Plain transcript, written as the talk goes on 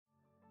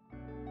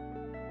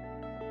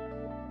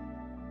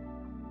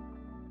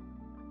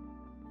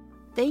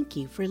Thank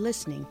you for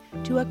listening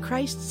to a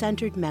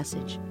Christ-centered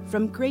message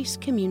from Grace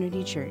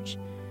Community Church.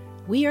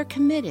 We are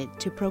committed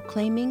to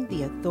proclaiming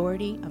the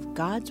authority of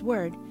God's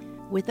Word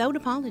without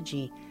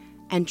apology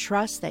and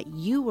trust that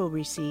you will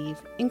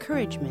receive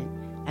encouragement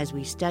as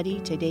we study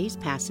today's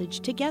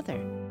passage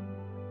together.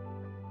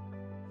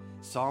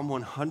 Psalm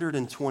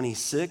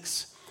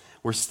 126.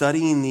 We're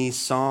studying these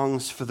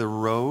songs for the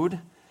road.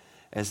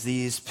 As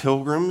these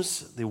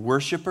pilgrims, the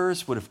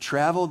worshipers, would have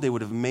traveled, they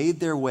would have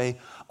made their way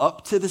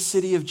up to the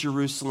city of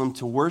Jerusalem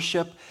to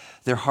worship.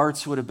 Their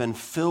hearts would have been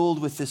filled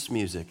with this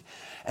music.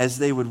 As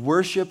they would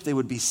worship, they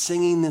would be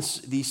singing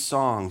these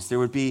songs. There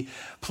would be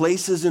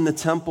places in the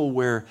temple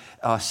where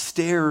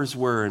stairs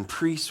were and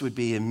priests would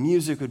be and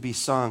music would be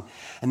sung.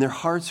 And their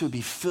hearts would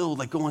be filled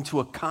like going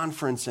to a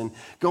conference and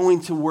going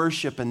to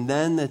worship. And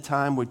then the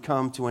time would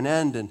come to an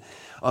end. And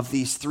of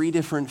these 3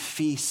 different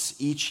feasts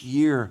each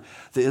year,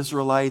 the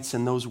Israelites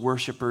and those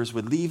worshipers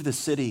would leave the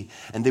city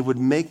and they would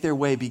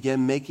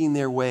begin making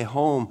their way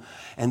home,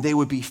 and they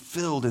would be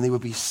filled and they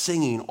would be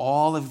singing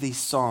all of these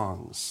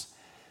songs.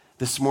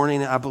 This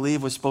morning, I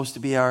believe, was supposed to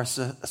be our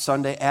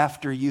Sunday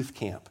after youth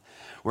camp,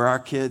 where our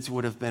kids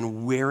would have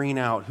been wearing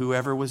out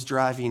whoever was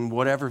driving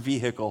whatever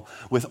vehicle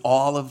with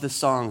all of the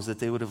songs that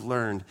they would have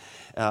learned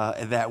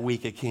that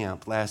week at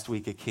camp, last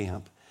week at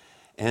camp.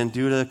 And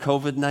due to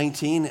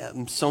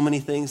COVID-19, so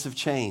many things have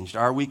changed.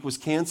 Our week was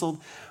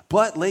canceled,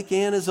 but Lake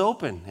Ann is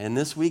open. And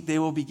this week they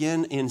will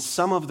begin in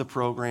some of the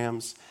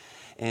programs.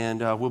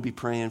 And we'll be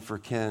praying for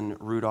Ken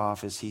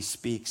Rudolph as he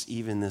speaks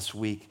even this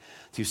week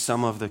to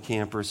some of the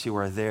campers who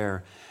are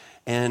there.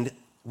 And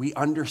we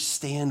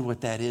understand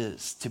what that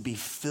is, to be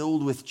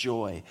filled with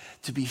joy,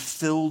 to be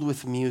filled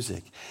with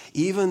music.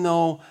 Even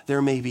though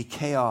there may be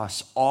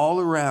chaos all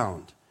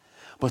around,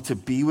 but to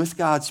be with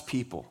God's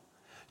people,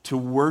 to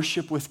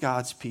worship with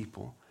God's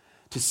people,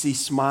 to see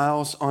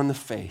smiles on the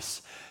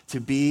face,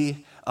 to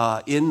be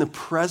in the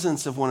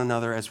presence of one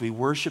another as we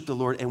worship the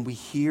Lord and we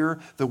hear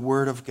the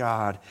word of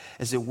God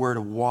as it were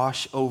to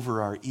wash over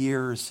our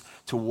ears,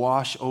 to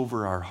wash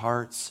over our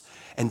hearts,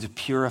 and to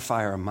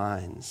purify our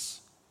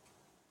minds.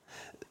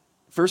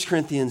 1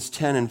 Corinthians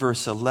 10 and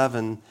verse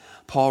 11,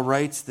 Paul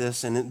writes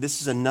this, and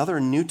this is another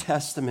New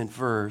Testament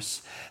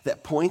verse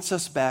that points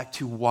us back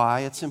to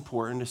why it's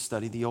important to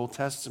study the Old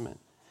Testament.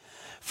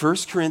 1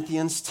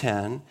 Corinthians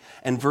 10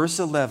 and verse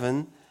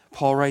 11,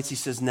 Paul writes, he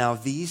says, now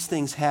these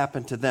things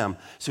happened to them.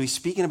 So he's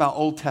speaking about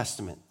Old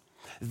Testament.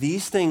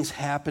 These things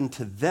happened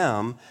to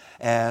them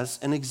as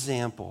an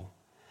example.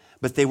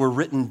 But they were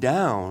written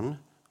down,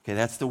 okay,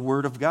 that's the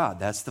Word of God,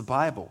 that's the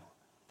Bible.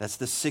 That's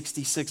the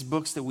 66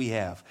 books that we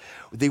have.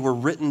 They were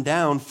written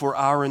down for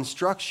our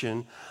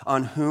instruction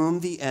on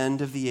whom the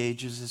end of the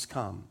ages has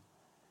come.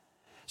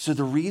 So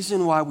the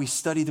reason why we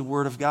study the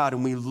Word of God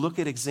and we look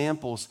at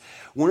examples,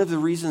 one of the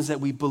reasons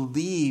that we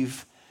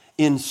believe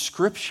in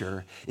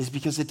Scripture is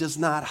because it does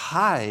not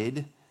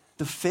hide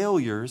the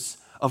failures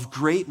of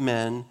great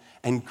men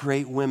and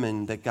great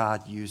women that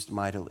God used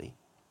mightily.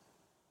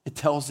 It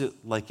tells it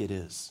like it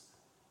is.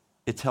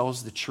 It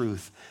tells the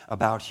truth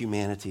about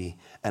humanity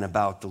and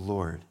about the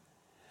Lord.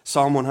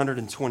 Psalm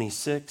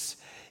 126,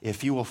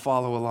 if you will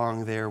follow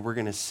along there, we're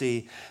going to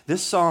see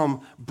this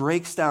psalm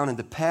breaks down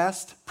into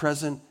past,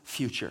 present,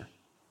 future.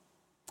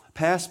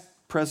 Past,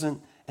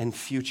 present, and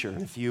future.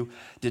 And if you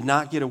did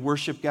not get a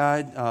worship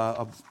guide,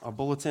 a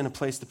bulletin, a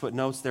place to put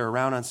notes, they're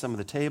around on some of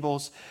the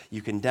tables.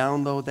 You can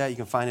download that. You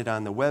can find it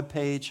on the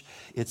webpage.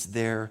 It's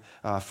there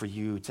for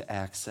you to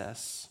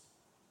access.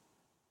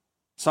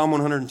 Psalm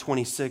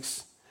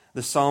 126,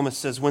 the psalmist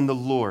says, when the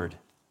Lord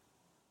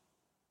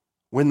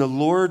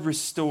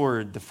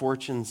restored the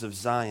fortunes of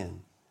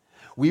Zion,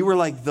 we were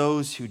like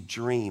those who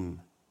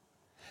dream.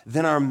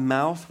 Then our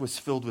mouth was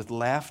filled with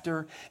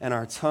laughter and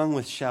our tongue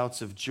with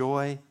shouts of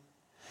joy.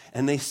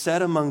 And they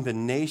said among the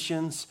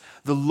nations,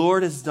 the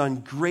Lord has done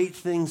great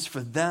things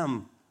for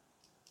them.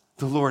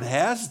 The Lord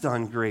has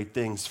done great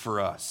things for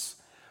us.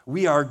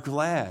 We are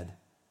glad.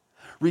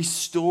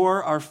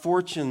 Restore our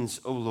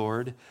fortunes, O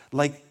Lord,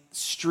 like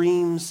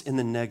streams in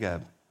the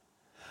Negeb.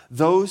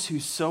 Those who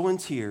sow in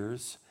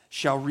tears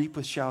shall reap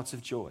with shouts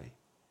of joy.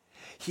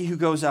 He who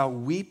goes out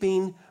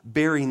weeping,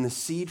 bearing the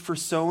seed for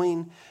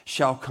sowing,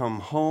 shall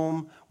come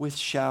home with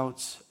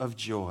shouts of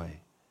joy,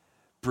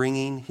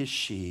 bringing his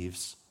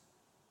sheaves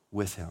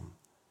with him.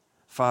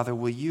 Father,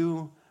 will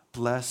you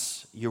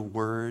bless your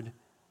word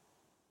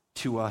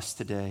to us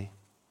today?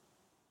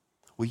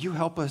 Will you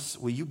help us,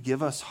 will you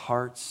give us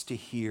hearts to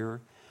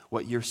hear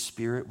what your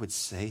Spirit would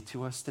say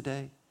to us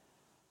today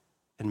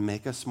and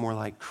make us more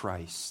like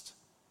Christ?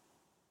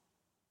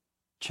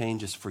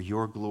 Change us for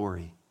your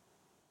glory.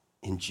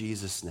 In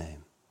Jesus'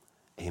 name,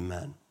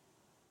 amen.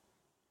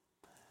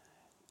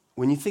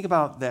 When you think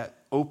about that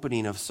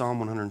opening of Psalm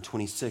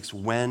 126,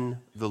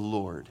 when the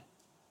Lord,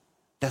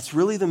 that's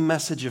really the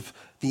message of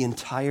the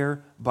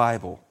entire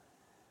Bible.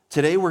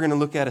 Today we're going to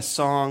look at a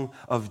song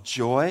of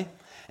joy,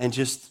 And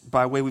just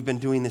by way, we've been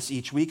doing this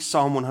each week.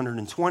 Psalm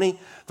 120,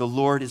 the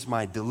Lord is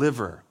my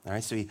deliverer. All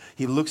right, so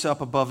he looks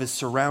up above his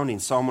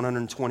surroundings. Psalm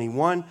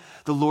 121,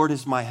 the Lord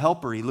is my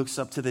helper. He looks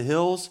up to the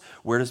hills.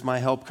 Where does my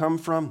help come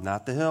from?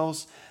 Not the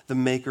hills, the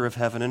maker of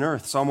heaven and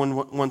earth. Psalm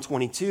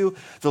 122,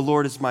 the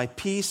Lord is my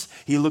peace.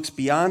 He looks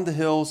beyond the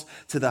hills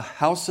to the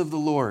house of the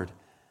Lord,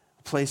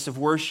 a place of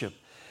worship.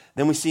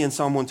 Then we see in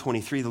Psalm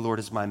 123, the Lord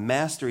is my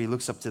master. He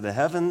looks up to the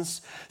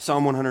heavens.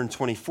 Psalm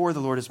 124,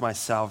 the Lord is my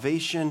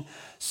salvation.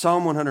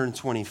 Psalm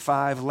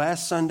 125,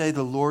 last Sunday,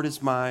 the Lord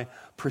is my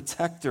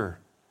protector.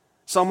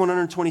 Psalm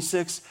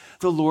 126,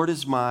 the Lord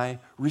is my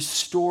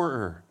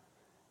restorer.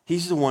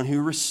 He's the one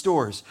who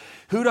restores.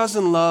 Who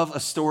doesn't love a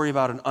story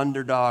about an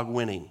underdog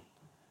winning?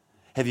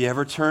 Have you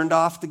ever turned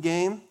off the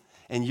game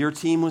and your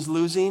team was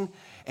losing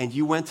and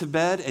you went to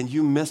bed and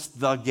you missed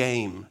the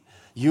game?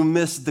 You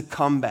missed the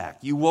comeback.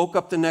 You woke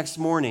up the next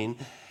morning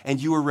and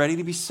you were ready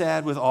to be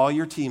sad with all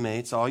your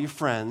teammates, all your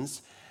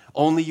friends,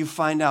 only you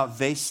find out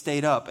they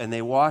stayed up and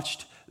they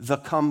watched the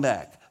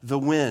comeback, the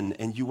win,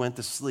 and you went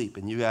to sleep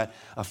and you got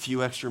a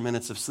few extra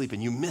minutes of sleep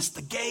and you missed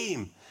the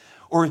game.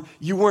 Or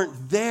you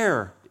weren't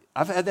there.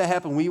 I've had that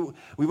happen.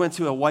 We went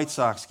to a White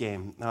Sox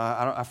game.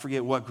 I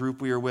forget what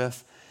group we were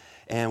with.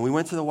 And we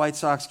went to the White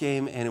Sox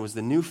game and it was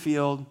the new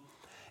field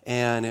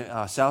and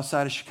south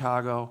side of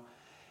Chicago.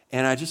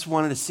 And I just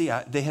wanted to see,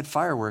 they had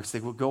fireworks. They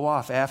would go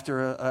off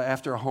after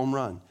a home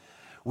run.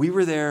 We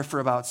were there for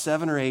about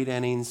 7 or 8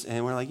 innings,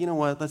 and we're like, you know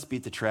what, let's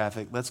beat the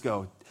traffic. Let's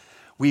go.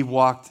 We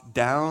walked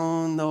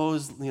down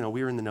those, we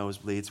were in the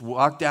nosebleeds,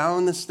 walked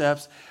down the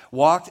steps,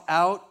 walked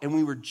out, and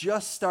we were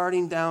just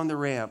starting down the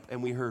ramp,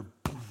 and we heard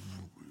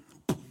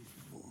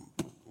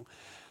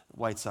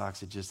White Sox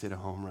had just hit a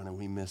home run, and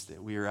we missed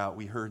it. We were out.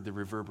 We heard the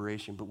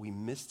reverberation, but we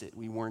missed it.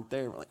 We weren't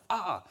there. We're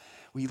like,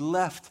 we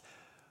left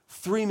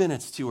 3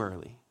 minutes too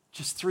early.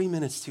 Just 3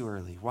 minutes too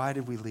early. Why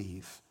did we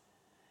leave?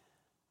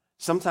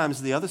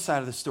 Sometimes the other side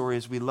of the story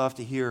is we love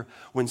to hear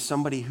when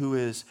somebody who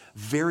is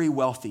very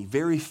wealthy,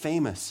 very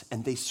famous,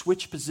 and they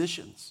switch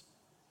positions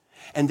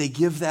and they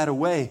give that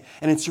away.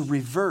 And it's a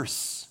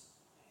reverse.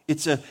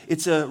 It's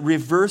a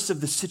reverse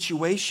of the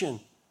situation.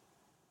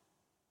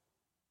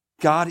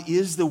 God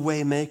is the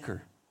way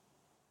maker.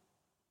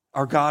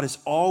 Our God is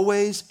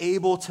always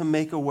able to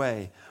make a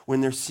way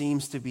when there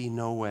seems to be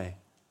no way.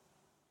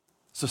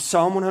 So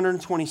Psalm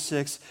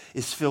 126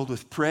 is filled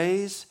with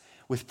praise,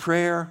 with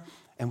prayer,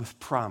 and with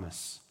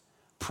promise.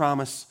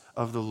 Promise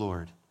of the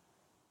Lord.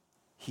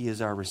 He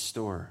is our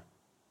restorer.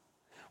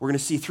 We're going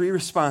to see 3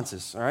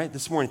 responses, all right,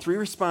 this morning. 3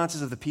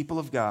 responses of the people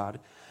of God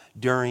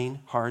during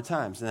hard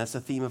times. And that's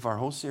the theme of our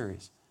whole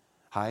series.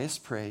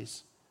 Highest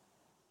praise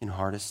in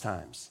hardest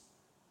times.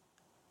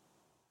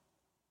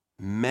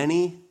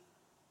 Many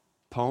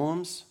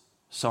poems,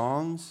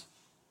 songs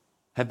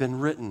have been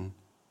written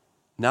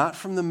not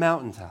from the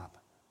mountaintop,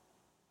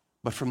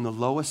 but from the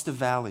lowest of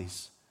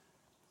valleys.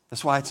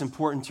 That's why it's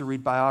important to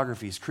read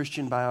biographies,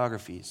 Christian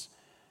biographies,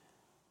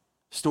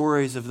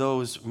 stories of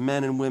those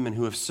men and women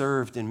who have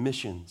served in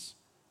missions,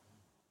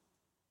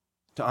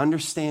 to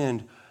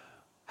understand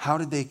how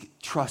did they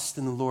trust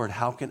in the Lord?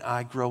 How can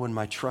I grow in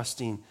my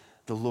trusting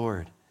the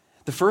Lord?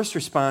 The first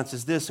response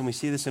is this, and we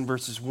see this in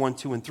verses 1,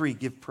 2, and 3.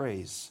 Give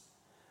praise.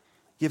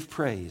 Give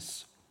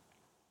praise.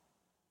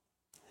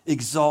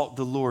 Exalt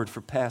the Lord for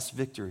past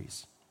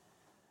victories.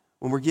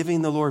 When we're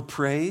giving the Lord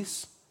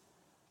praise,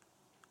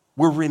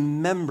 we're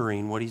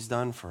remembering what he's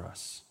done for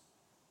us.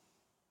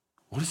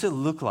 What does it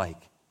look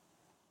like?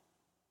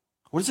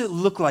 What does it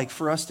look like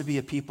for us to be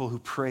a people who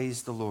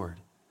praise the Lord?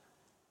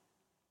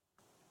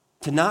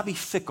 To not be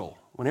fickle.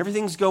 When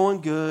everything's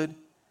going good,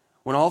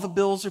 when all the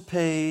bills are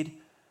paid,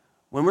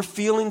 when we're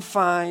feeling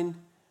fine,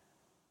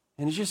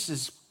 and it just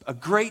is a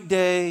great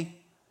day,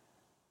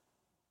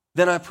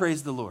 then I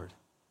praise the Lord.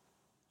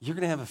 You're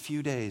going to have a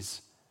few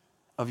days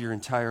of your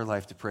entire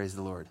life to praise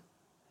the Lord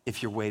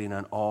if you're waiting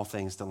on all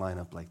things to line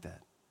up like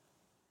that.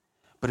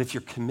 But if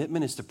your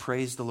commitment is to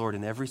praise the Lord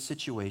in every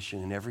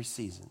situation, in every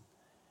season,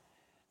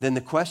 then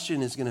the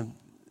question is going to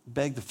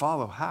beg to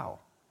follow, how?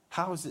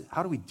 How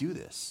do we do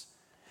this?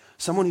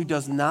 Someone who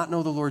does not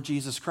know the Lord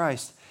Jesus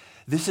Christ,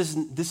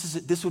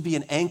 this would be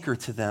an anchor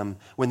to them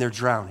when they're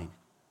drowning.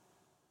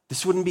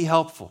 This wouldn't be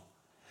helpful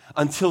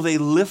until they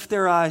lift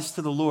their eyes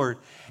to the Lord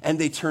and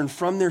they turn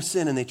from their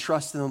sin and they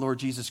trust in the Lord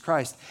Jesus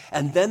Christ.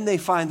 And then they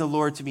find the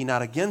Lord to be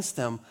not against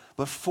them,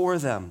 but for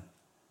them.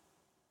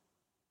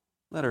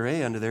 Letter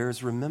A under there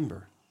is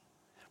remember.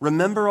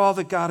 Remember all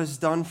that God has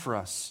done for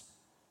us.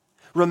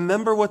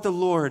 Remember what the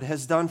Lord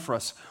has done for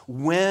us.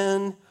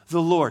 When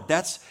the Lord.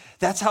 That's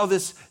how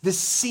this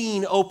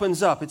scene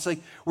opens up. It's like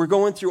we're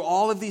going through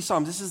all of these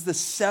psalms. This is the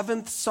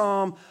 7th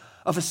psalm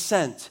of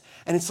ascent.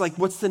 And it's like,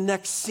 what's the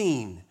next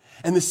scene?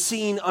 And the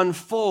scene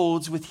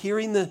unfolds with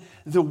hearing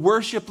the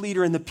worship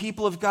leader and the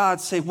people of God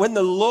say, when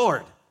the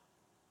Lord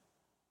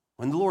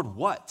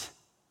what?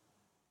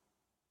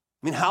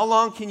 I mean, how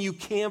long can you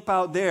camp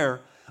out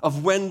there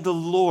of when the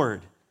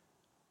Lord?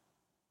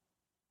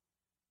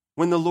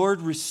 When the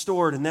Lord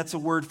restored, and that's a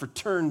word for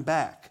turn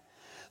back.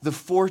 the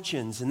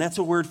fortunes, and that's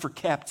a word for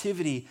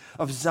captivity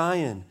of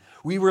Zion.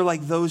 We were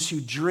like those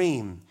who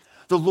dream.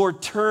 The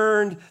Lord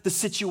turned the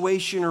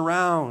situation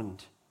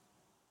around.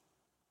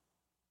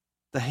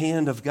 The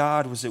hand of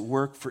God was at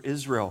work for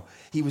Israel.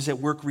 He was at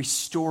work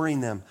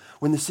restoring them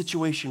when the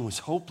situation was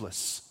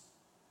hopeless.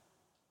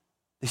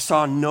 They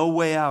saw no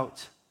way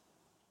out.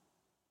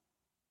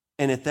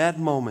 And at that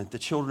moment, the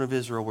children of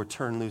Israel were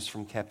turned loose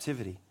from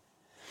captivity.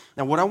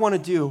 Now, what I want to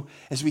do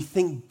as we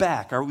think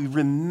back, or we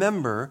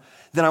remember,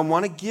 that I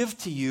want to give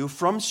to you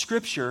from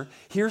Scripture,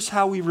 here's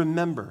how we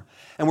remember.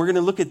 And we're going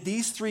to look at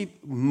these three.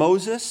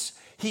 Moses,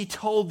 he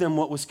told them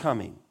what was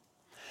coming.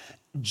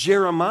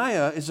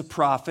 Jeremiah is a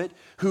prophet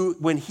who,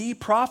 when he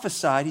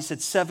prophesied, he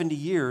said 70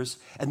 years,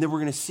 and then we're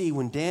going to see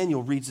when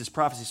Daniel reads this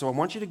prophecy. So I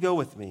want you to go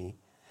with me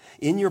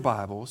in your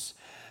Bibles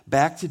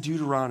back to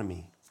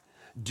Deuteronomy.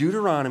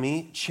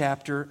 Deuteronomy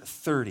chapter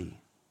 30.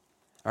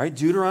 All right,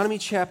 Deuteronomy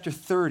chapter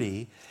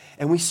 30,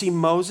 and we see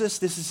Moses.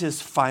 This is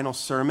his final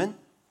sermon.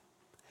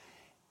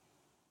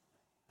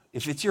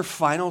 If it's your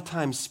final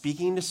time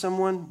speaking to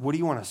someone, what do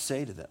you want to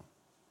say to them?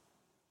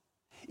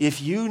 If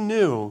you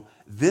knew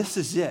this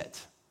is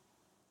it,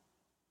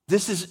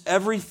 this is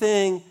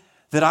everything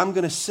that I'm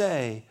going to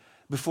say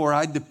before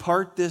I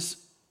depart this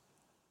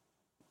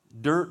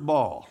dirt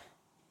ball,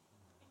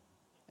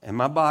 and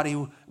my body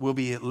will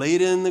be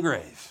laid in the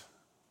grave,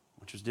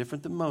 which was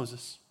different than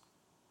Moses,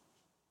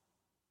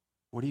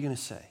 what are you going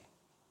to say?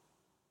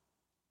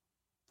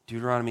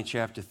 Deuteronomy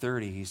chapter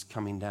 30, he's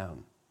coming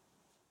down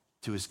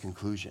to his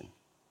conclusion.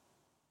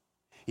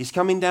 He's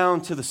coming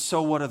down to the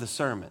so what of the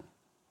sermon.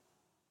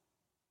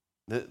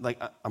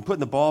 I'm putting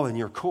the ball in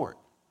your court.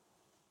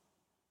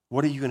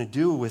 What are you going to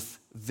do with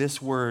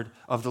this word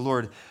of the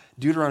Lord?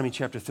 Deuteronomy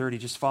chapter 30,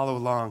 just follow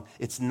along.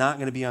 It's not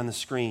going to be on the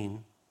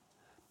screen.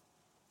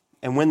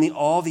 And when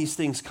all these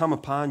things come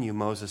upon you,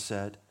 Moses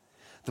said,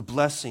 the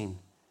blessing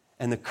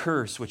and the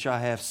curse which I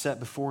have set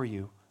before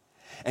you,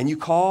 and you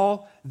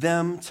call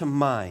them to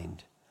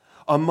mind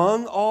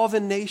among all the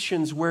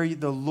nations where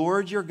the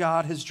Lord your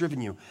God has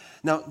driven you.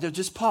 Now,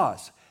 just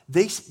pause.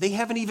 They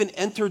haven't even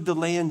entered the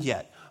land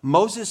yet.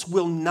 Moses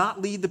will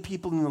not lead the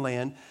people in the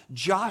land.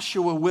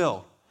 Joshua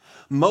will.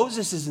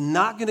 Moses is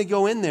not going to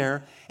go in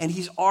there, and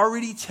he's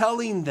already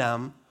telling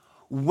them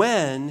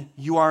when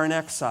you are in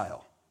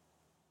exile.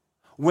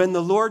 When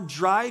the Lord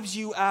drives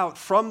you out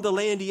from the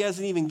land he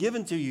hasn't even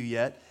given to you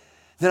yet,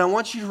 then I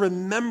want you to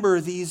remember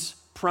these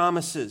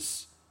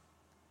promises.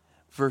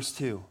 Verse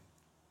 2,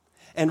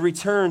 and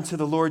return to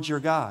the Lord your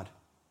God,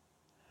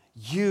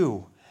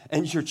 you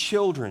and your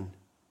children,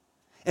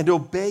 and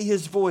obey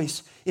his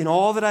voice in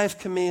all that I have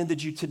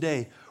commanded you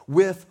today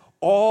with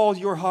all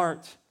your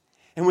heart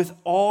and with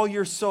all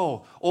your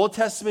soul. Old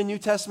Testament, New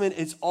Testament,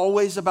 it's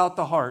always about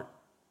the heart.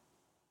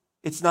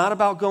 It's not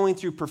about going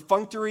through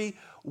perfunctory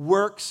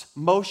works,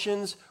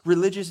 motions,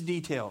 religious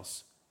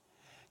details.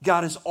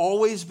 God has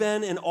always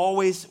been and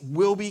always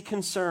will be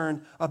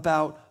concerned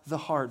about the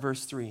heart.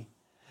 Verse 3,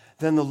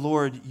 then the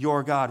Lord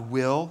your God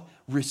will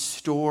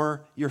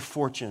restore your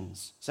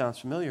fortunes. Sounds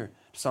familiar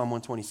to Psalm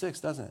 126,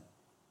 doesn't it?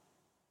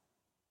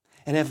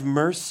 And have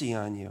mercy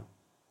on you.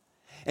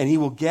 And he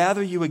will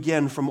gather you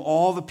again from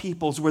all the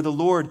peoples where the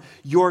Lord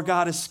your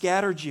God has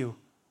scattered you.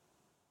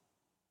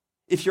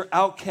 If you're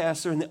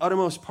outcasts or in the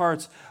uttermost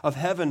parts of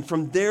heaven,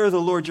 from there the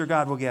Lord your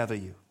God will gather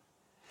you.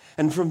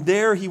 And from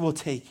there he will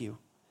take you.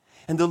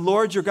 And the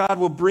Lord your God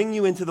will bring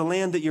you into the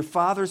land that your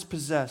fathers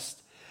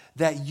possessed,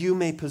 that you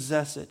may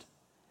possess it.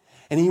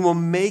 And he will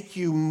make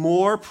you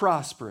more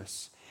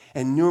prosperous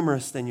and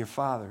numerous than your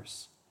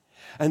fathers.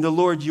 And the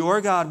Lord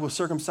your God will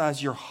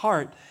circumcise your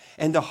heart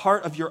and the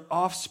heart of your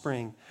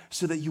offspring,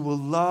 so that you will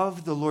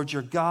love the Lord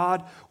your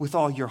God with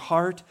all your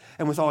heart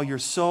and with all your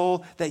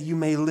soul, that you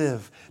may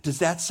live. Does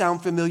that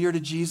sound familiar to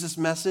Jesus'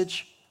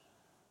 message?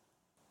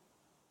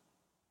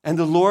 And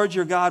the Lord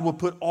your God will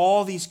put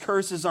all these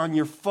curses on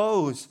your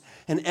foes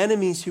and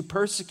enemies who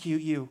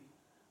persecute you.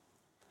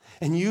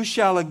 And you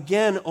shall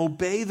again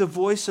obey the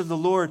voice of the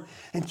Lord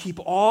and keep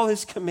all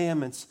his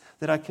commandments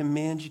that I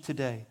command you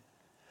today.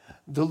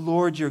 The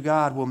Lord your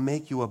God will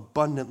make you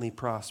abundantly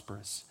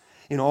prosperous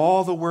in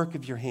all the work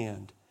of your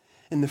hand,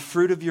 in the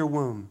fruit of your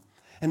womb,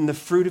 and in the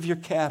fruit of your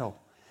cattle,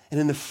 and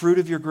in the fruit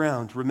of your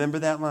ground. Remember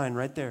that line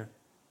right there.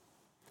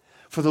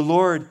 For the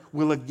Lord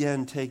will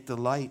again take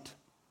delight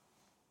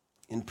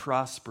in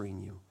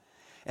prospering you,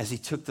 as he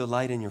took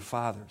delight in your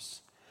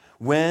fathers,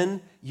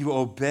 when you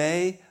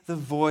obey the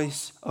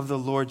voice of the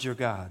Lord your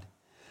God,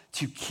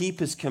 to keep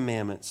his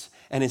commandments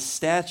and his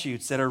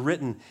statutes that are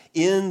written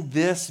in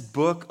this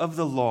book of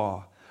the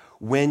law,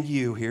 when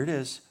you, here it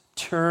is,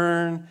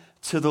 turn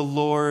to the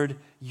Lord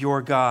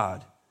your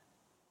God.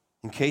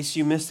 In case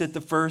you missed it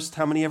the first,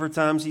 how many ever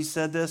times he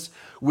said this?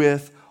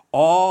 With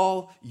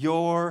all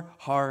your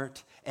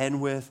heart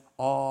and with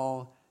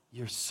all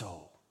your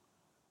soul.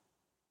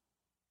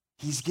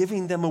 He's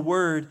giving them a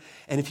word,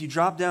 and if you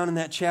drop down in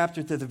that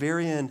chapter to the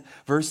very end,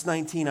 verse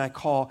 19, I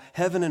call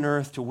heaven and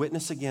earth to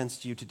witness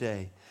against you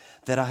today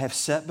that I have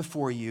set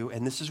before you,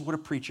 and this is what a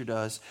preacher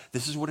does,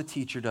 this is what a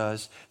teacher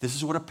does, this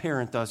is what a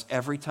parent does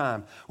every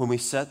time when we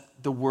set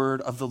the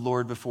word of the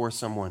Lord before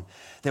someone,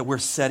 that we're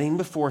setting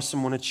before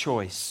someone a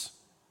choice,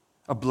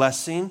 a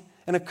blessing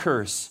and a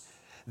curse.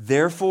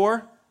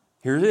 Therefore,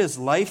 here it is,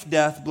 life,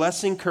 death,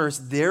 blessing, curse.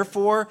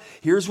 Therefore,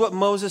 here's what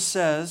Moses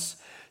says,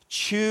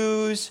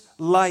 choose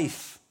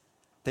life,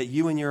 that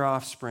you and your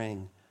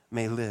offspring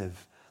may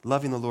live,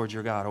 loving the Lord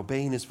your God,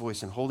 obeying his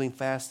voice and holding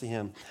fast to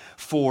him.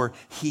 For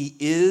he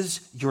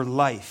is your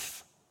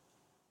life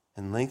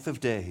and length of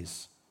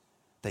days,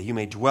 that you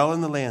may dwell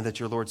in the land that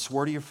your Lord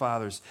swore to your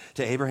fathers,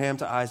 to Abraham,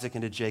 to Isaac,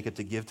 and to Jacob,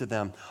 to give to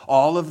them.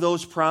 All of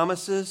those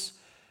promises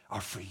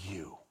are for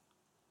you.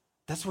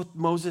 That's what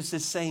Moses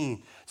is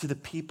saying to the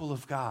people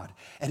of God.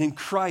 And in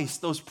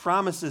Christ, those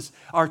promises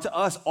are to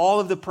us, all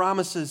of the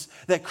promises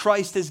that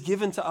Christ has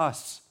given to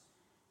us.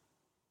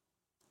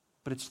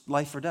 But it's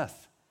life or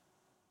death.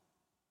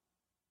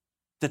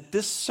 That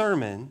this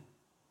sermon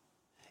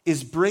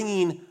is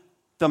bringing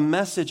the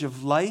message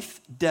of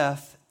life,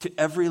 death to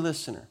every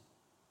listener.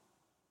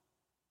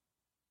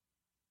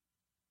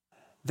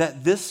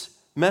 That this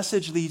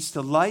message leads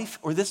to life,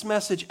 or this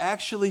message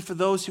actually for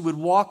those who would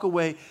walk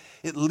away,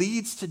 it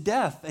leads to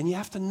death. And you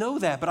have to know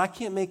that, but I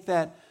can't make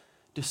that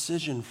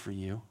decision for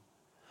you.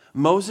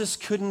 Moses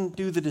couldn't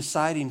do the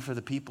deciding for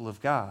the people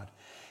of God.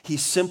 He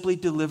simply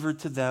delivered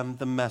to them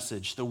the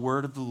message, the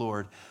word of the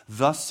Lord.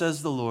 Thus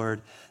says the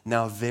Lord,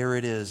 now there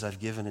it is, I've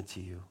given it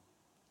to you.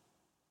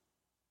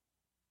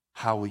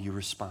 How will you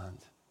respond?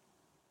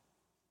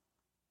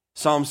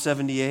 Psalm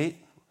 78,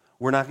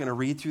 we're not going to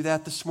read through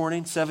that this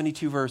morning.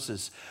 72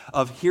 verses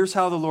of here's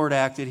how the Lord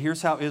acted,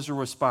 here's how Israel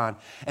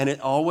responded. And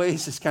it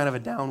always is kind of a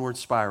downward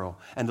spiral.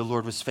 And the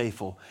Lord was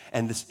faithful.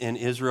 And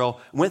Israel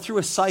went through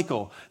a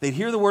cycle. They'd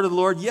hear the word of the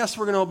Lord. Yes,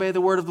 we're going to obey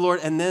the word of the Lord.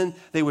 And then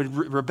they would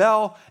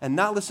rebel and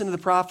not listen to the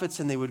prophets.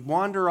 And they would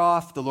wander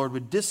off. The Lord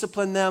would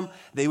discipline them.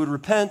 They would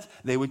repent.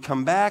 They would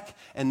come back.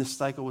 And the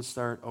cycle would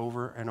start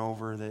over and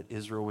over that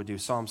Israel would do.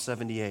 Psalm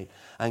 78.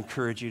 I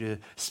encourage you to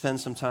spend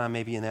some time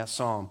maybe in that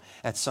psalm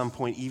at some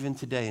point, even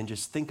today, and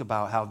just think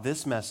about how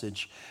this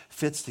message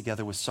fits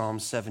together with Psalm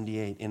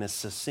 78 in a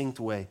succinct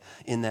way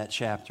in that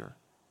chapter.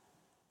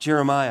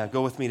 Jeremiah,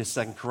 go with me to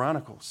 2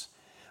 Chronicles.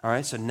 All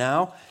right, so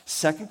now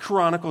 2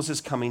 Chronicles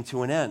is coming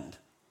to an end.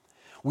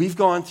 We've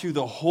gone through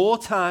the whole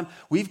time.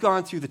 We've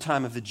gone through the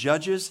time of the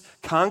Judges,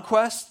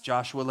 conquest,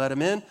 Joshua led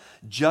them in,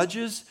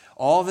 Judges,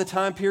 all the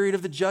time period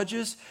of the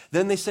Judges.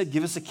 Then they said,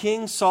 give us a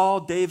king, Saul,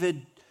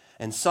 David,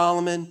 and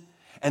Solomon.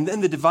 And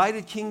then the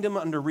divided kingdom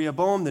under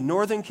Rehoboam, the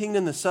northern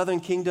kingdom, the southern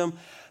kingdom.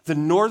 The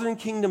northern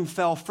kingdom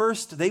fell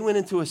first. They went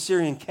into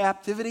Assyrian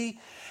captivity.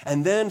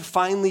 And then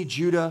finally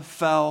Judah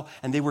fell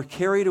and they were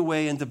carried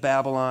away into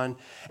Babylon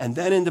and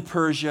then into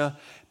Persia.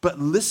 But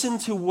listen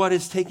to what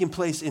is taking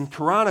place in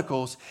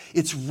Chronicles.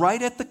 It's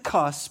right at the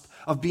cusp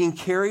of being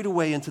carried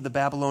away into the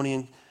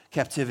Babylonian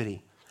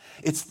captivity.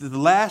 It's the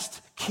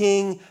last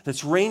king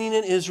that's reigning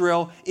in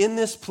Israel in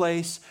this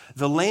place.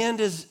 The land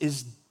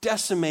is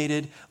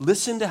decimated.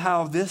 Listen to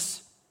how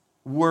this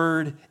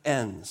word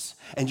ends.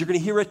 And you're going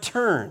to hear a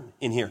turn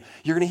in here.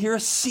 You're going to hear a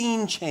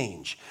scene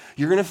change.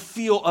 You're going to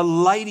feel a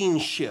lighting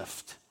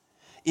shift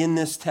in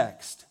this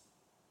text.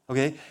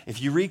 Okay?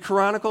 If you read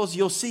Chronicles,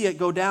 you'll see it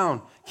go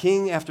down,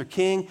 king after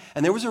king.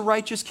 And there was a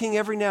righteous king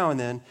every now and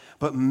then,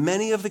 but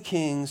many of the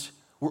kings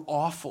were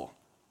awful,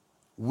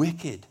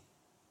 wicked,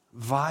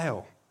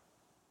 vile.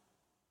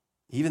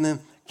 Even the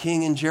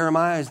king in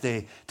Jeremiah's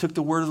day took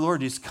the word of the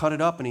Lord, he just cut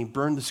it up and he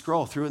burned the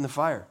scroll, threw it in the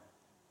fire.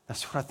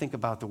 That's what I think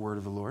about the word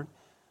of the Lord.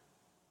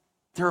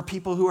 There are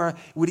people who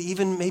would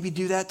even maybe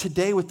do that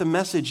today with the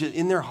message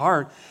in their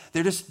heart.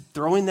 They're just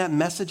throwing that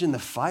message in the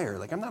fire.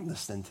 Like, I'm not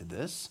listening to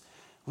this.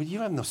 Well,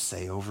 you have no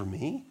say over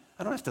me.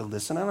 I don't have to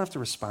listen. I don't have to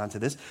respond to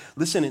this.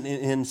 Listen,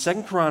 in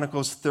 2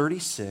 Chronicles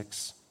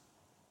 36,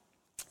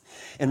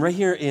 and right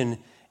here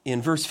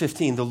in verse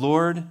 15, the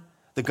Lord,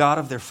 the God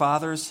of their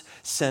fathers,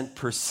 sent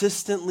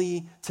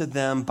persistently to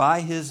them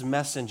by his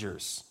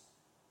messengers,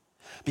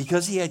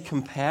 because he had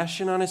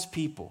compassion on his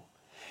people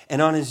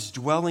and on his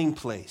dwelling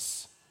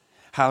place.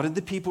 How did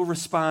the people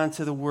respond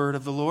to the word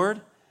of the Lord?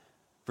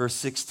 Verse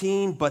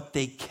 16, but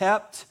they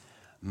kept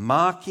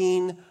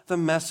mocking the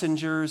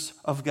messengers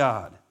of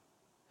God,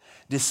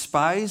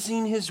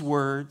 despising his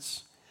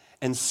words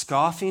and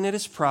scoffing at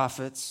his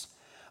prophets,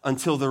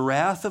 until the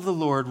wrath of the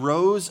Lord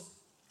rose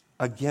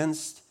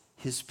against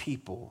his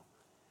people,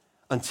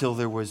 until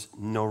there was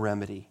no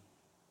remedy.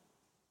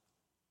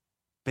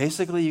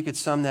 Basically, you could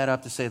sum that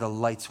up to say the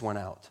lights went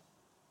out.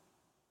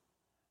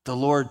 The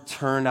Lord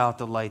turned out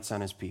the lights on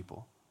his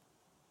people.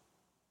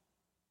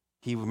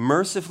 He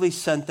mercifully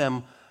sent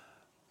them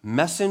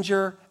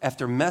messenger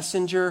after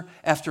messenger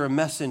after a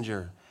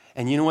messenger.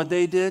 And you know what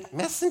they did?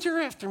 Messenger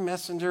after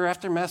messenger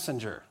after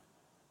messenger.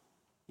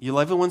 You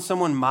love it when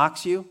someone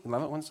mocks you? You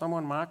love it when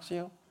someone mocks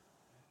you?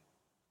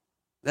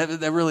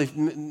 That really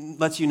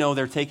lets you know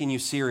they're taking you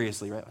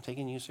seriously, right? I'm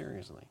taking you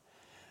seriously.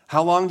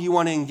 How long do you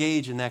want to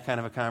engage in that kind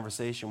of a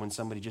conversation when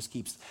somebody just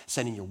keeps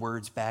sending your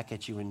words back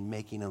at you and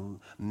making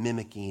a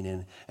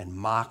mimicking and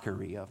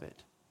mockery of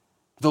it?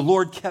 The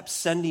Lord kept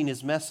sending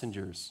his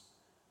messengers.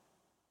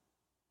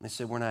 They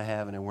said, we're not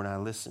having it, we're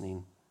not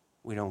listening,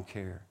 we don't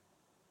care.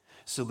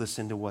 So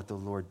listen to what the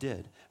Lord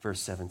did. Verse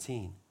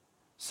 17,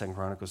 2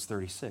 Chronicles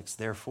 36.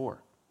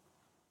 Therefore,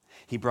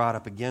 he brought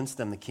up against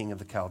them the king of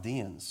the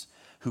Chaldeans,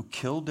 who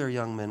killed their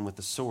young men with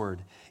the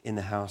sword in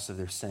the house of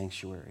their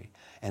sanctuary,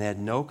 and had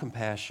no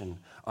compassion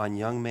on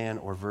young man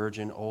or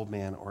virgin, old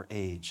man or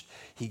aged.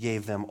 He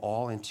gave them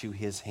all into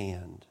his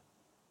hand.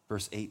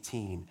 Verse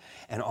 18,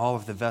 and all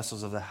of the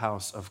vessels of the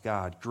house of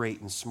God,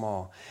 great and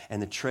small, and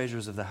the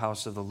treasures of the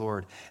house of the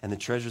Lord, and the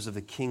treasures of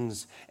the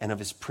kings and of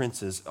his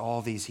princes,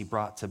 all these he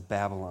brought to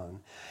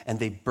Babylon. And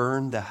they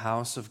burned the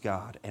house of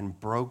God, and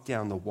broke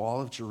down the wall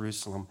of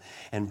Jerusalem,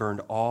 and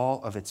burned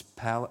all its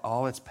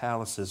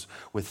palaces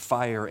with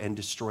fire, and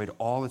destroyed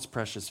all its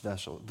precious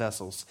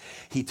vessels.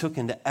 He took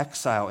into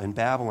exile in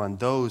Babylon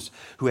those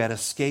who had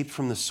escaped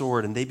from the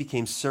sword, and they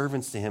became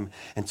servants to him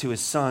and to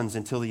his sons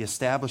until the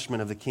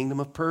establishment of the kingdom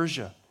of Persia.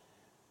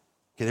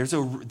 Okay,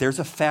 there's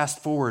a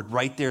fast forward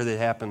right there that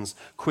happens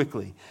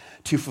quickly.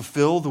 To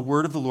fulfill the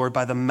word of the Lord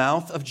by the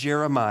mouth of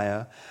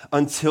Jeremiah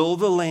until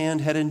the land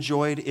had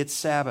enjoyed its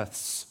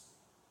Sabbaths.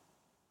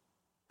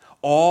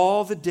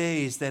 All the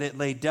days that it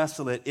lay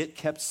desolate, it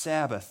kept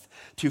Sabbath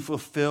to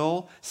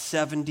fulfill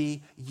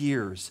 70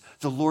 years.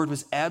 The Lord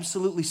was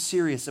absolutely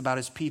serious about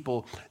his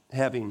people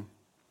having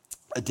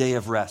a day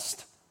of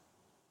rest.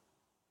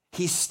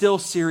 He's still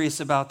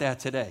serious about that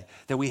today,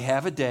 that we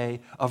have a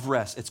day of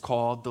rest. It's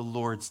called the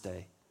Lord's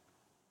Day.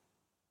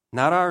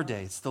 Not our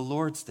day, it's the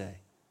Lord's Day.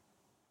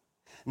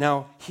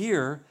 Now,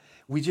 here,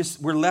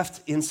 we're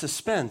left in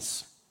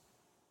suspense.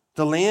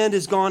 The land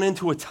has gone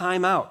into a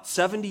timeout,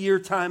 70-year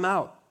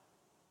timeout.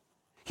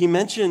 He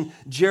mentioned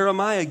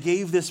Jeremiah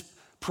gave this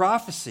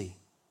prophecy.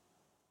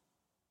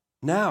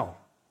 Now,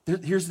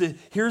 here's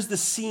the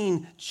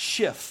scene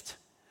shift.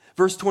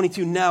 Verse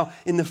 22, now,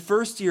 in the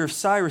first year of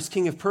Cyrus,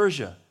 king of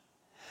Persia,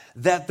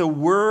 that the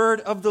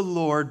word of the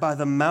Lord by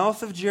the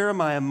mouth of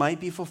Jeremiah might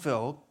be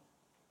fulfilled,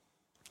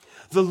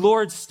 the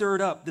Lord stirred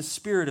up the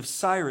spirit of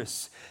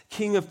Cyrus,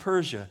 king of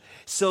Persia,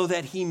 so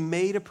that he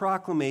made a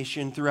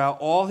proclamation throughout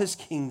all his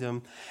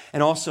kingdom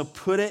and also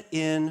put it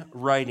in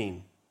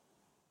writing.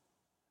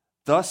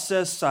 Thus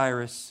says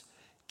Cyrus,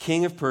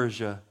 king of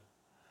Persia,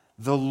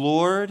 the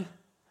Lord,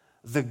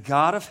 the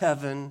God of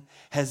heaven,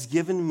 has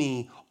given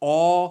me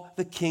all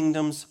the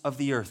kingdoms of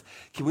the earth.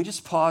 Can we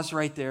just pause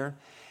right there?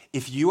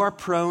 If you are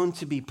prone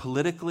to be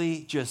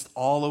politically just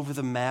all over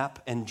the map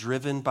and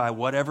driven by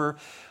whatever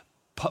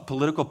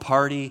political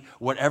party,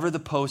 whatever the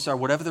posts are,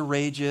 whatever the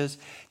rage is,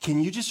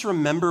 can you just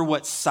remember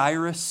what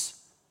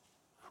Cyrus,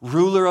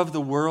 ruler of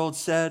the world,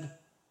 said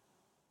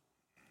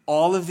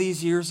all of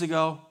these years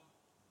ago?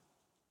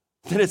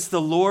 That it's the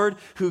Lord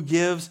who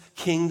gives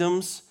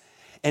kingdoms.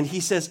 And he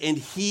says, and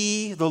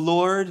he, the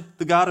Lord,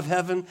 the God of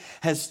heaven,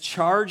 has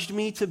charged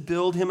me to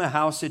build him a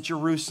house at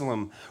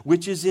Jerusalem,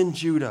 which is in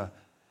Judah.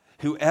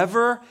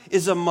 Whoever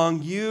is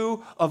among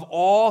you of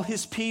all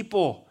his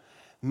people,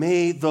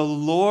 may the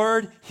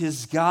Lord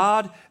his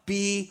God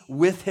be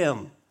with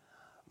him.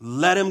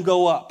 Let him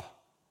go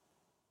up.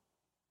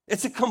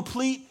 It's a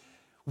complete,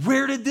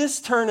 where did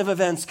this turn of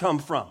events come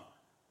from?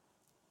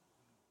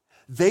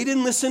 They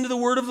didn't listen to the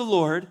word of the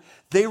Lord.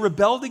 They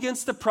rebelled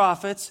against the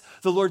prophets.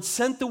 The Lord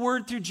sent the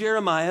word through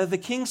Jeremiah. The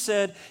king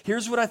said,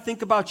 here's what I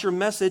think about your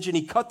message. And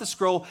he cut the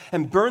scroll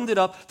and burned it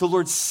up. The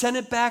Lord sent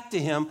it back to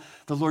him.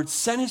 The Lord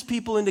sent his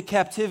people into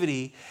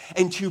captivity.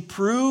 And to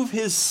prove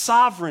his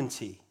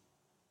sovereignty,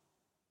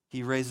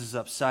 he raises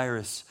up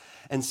Cyrus.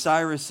 And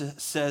Cyrus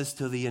says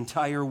to the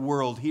entire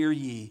world, hear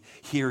ye,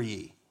 hear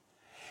ye.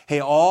 Hey,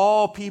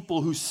 all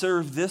people who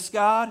serve this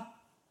God,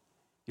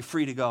 you're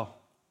free to go.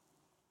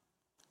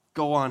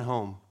 Go on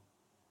home.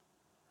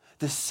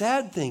 The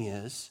sad thing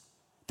is,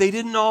 they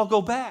didn't all go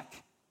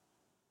back.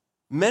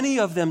 Many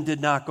of them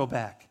did not go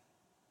back.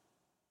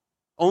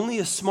 Only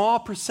a small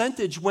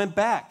percentage went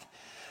back.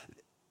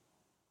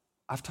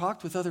 I've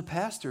talked with other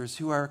pastors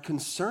who are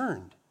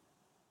concerned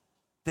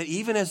that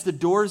even as the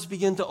doors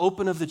begin to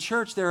open of the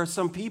church, there are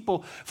some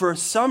people, for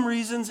some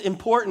reasons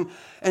important,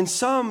 and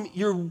some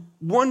you're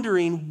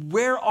wondering,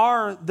 where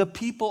are the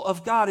people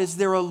of God? Is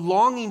there a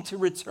longing to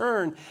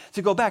return,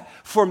 to go back?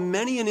 For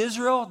many in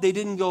Israel, they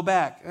didn't go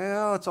back.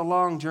 Well, it's a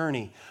long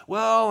journey.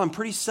 Well, I'm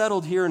pretty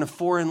settled here in a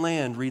foreign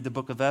land. Read the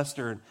book of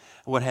Esther and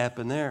what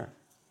happened there.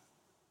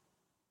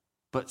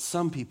 But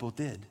some people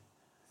did.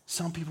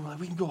 Some people were like,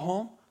 we can go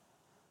home?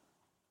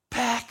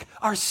 Pack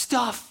our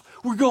stuff.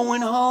 We're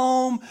going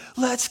home.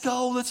 Let's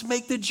go. Let's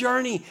make the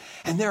journey.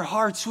 And their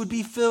hearts would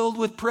be filled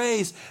with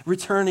praise,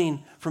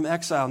 returning from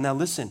exile. Now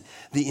listen,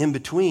 the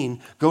in-between,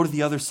 go to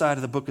the other side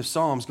of the book of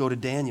Psalms, go to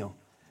Daniel.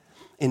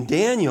 In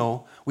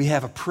Daniel, we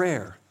have a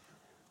prayer.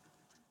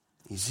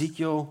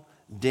 Ezekiel,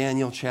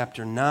 Daniel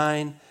chapter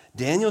 9.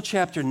 Daniel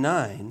chapter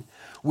 9,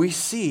 we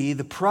see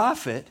the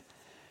prophet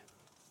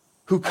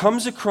who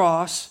comes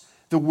across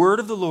the word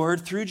of the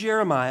Lord through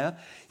Jeremiah.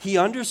 He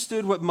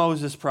understood what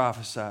Moses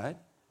prophesied.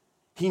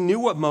 He knew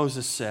what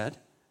Moses said,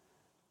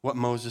 what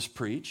Moses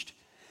preached.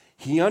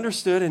 He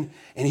understood, and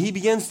he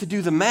begins to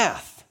do the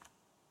math.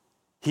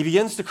 He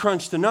begins to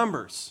crunch the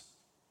numbers.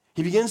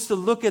 He begins to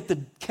look at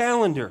the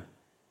calendar.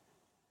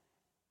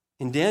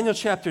 In Daniel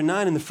chapter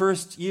 9, in the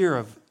first year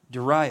of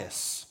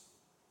Darius,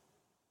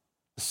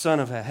 the son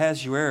of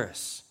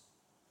Ahasuerus,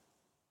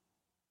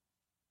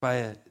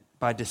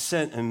 by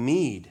descent a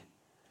Mede,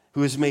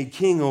 who was made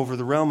king over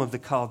the realm of the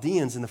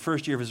Chaldeans in the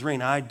first year of his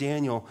reign, I,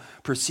 Daniel,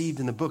 perceived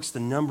in the books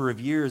the number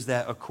of years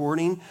that,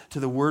 according to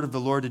the word of the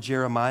Lord to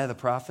Jeremiah the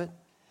prophet,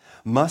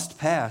 must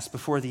pass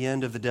before the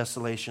end of the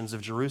desolations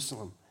of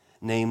Jerusalem,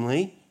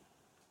 namely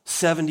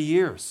 70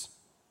 years.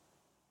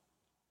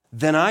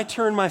 Then I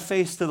turned my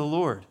face to the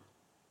Lord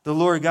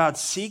God,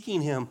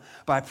 seeking him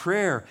by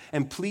prayer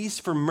and pleas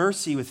for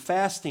mercy with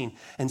fasting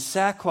and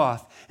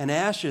sackcloth and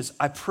ashes.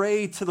 I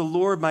prayed to the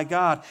Lord my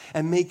God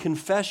and made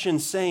confession,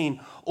 saying,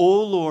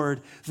 O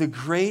Lord, the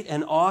great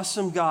and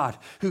awesome God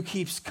who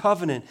keeps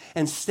covenant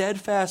and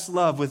steadfast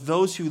love with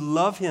those who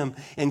love him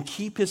and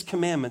keep his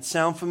commandments.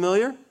 Sound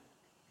familiar?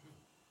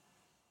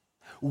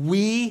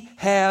 We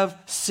have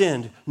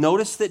sinned.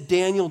 Notice that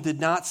Daniel did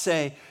not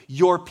say,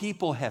 your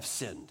people have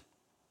sinned.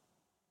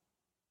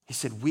 He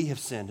said, we have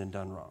sinned and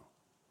done wrong,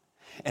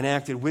 and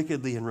acted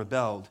wickedly and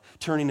rebelled,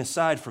 turning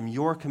aside from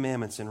your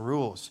commandments and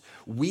rules.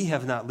 We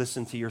have not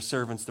listened to your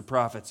servants, the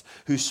prophets,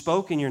 who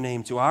spoke in your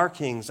name to our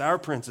kings, our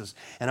princes,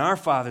 and our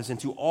fathers, and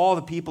to all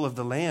the people of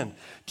the land.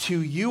 To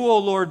you, O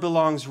Lord,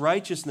 belongs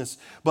righteousness,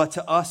 but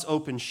to us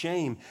open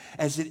shame,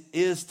 as it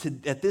is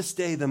at this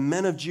day the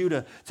men of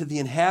Judah, to the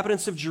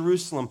inhabitants of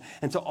Jerusalem,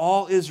 and to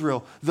all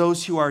Israel,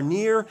 those who are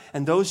near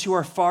and those who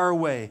are far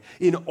away,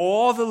 in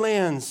all the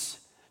lands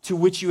to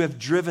which you have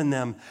driven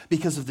them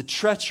because of the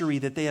treachery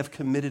that they have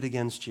committed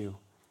against you.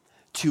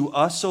 To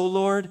us, O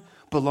Lord,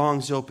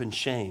 belongs open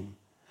shame.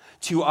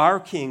 To our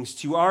kings,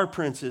 to our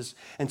princes,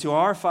 and to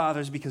our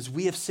fathers, because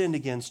we have sinned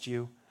against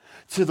you.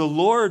 To the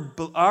Lord,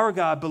 our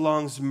God,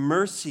 belongs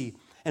mercy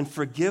and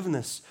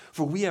forgiveness,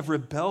 for we have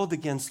rebelled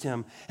against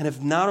him and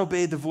have not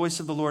obeyed the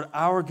voice of the Lord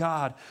our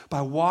God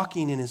by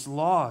walking in his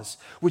laws,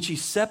 which he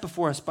set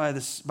before us by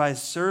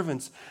his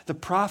servants, the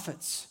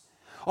prophets.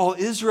 All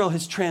Israel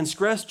has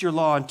transgressed your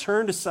law and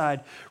turned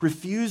aside,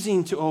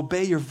 refusing to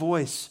obey your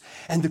voice.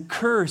 And the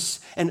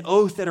curse and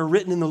oath that are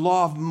written in the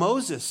law of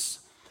Moses,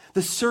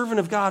 the servant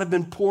of God, have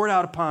been poured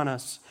out upon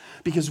us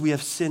because we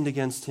have sinned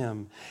against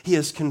him. He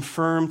has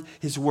confirmed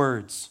his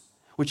words,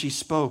 which he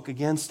spoke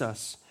against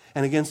us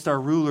and against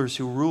our rulers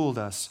who ruled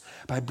us,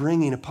 by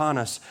bringing upon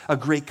us a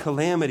great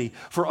calamity.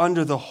 For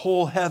under the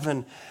whole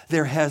heaven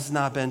there has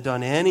not been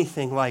done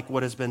anything like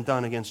what has been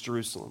done against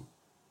Jerusalem.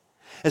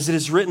 As it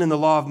is written in the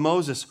law of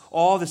Moses,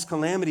 all this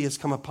calamity has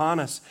come upon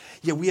us,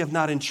 yet we have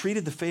not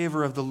entreated the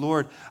favor of the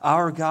Lord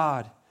our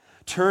God,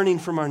 turning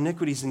from our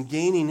iniquities and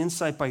gaining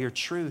insight by your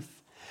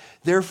truth.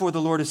 Therefore the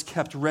Lord has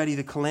kept ready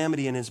the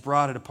calamity and has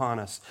brought it upon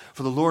us.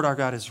 For the Lord our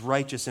God is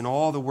righteous in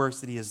all the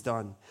works that he has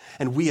done,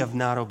 and we have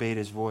not obeyed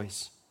his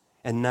voice.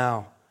 And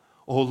now,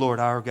 O Lord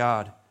our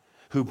God,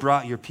 who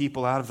brought your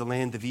people out of the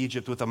land of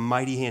Egypt with a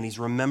mighty hand, he's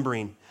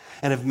remembering,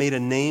 and have made a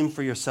name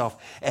for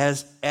yourself,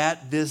 as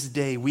at this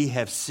day we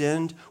have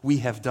sinned, we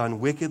have done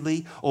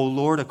wickedly. O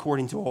Lord,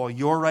 according to all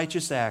your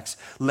righteous acts,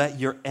 let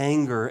your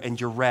anger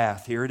and your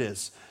wrath, here it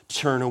is,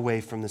 turn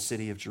away from the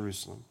city of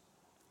Jerusalem,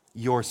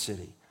 your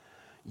city,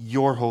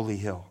 your holy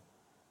hill.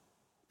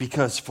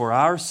 Because for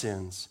our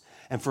sins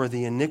and for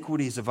the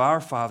iniquities of our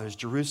fathers,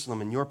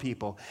 Jerusalem and your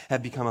people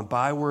have become a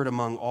byword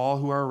among all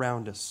who are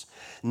around us.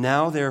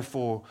 Now,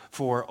 therefore,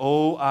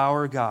 O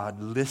our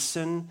God,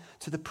 listen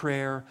to the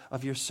prayer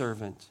of your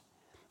servant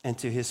and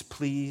to his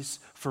pleas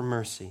for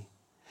mercy.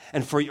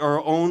 And for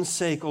your own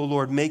sake, O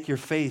Lord, make your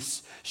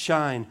face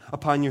shine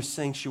upon your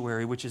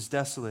sanctuary, which is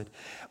desolate.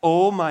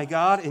 O my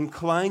God,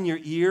 incline your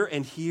ear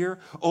and hear.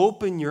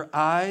 Open your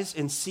eyes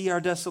and see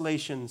our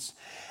desolations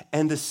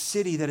and the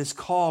city that is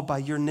called by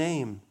your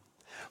name.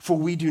 For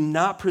we do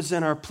not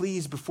present our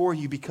pleas before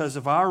you because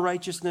of our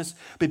righteousness,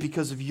 but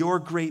because of your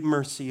great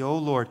mercy. O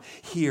Lord,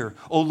 hear.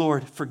 O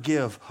Lord,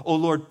 forgive. O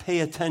Lord,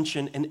 pay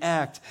attention and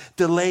act.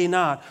 Delay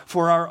not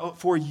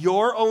for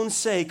your own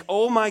sake,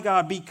 O my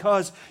God,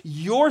 because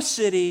your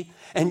city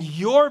and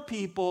your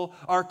people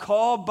are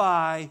called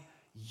by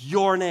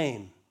your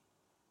name.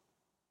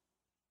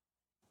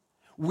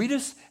 We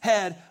just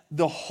had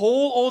the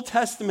whole Old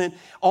Testament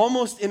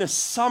almost in a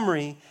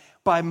summary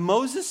by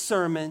Moses'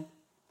 sermon,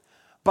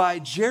 by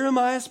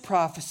Jeremiah's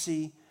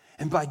prophecy,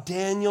 and by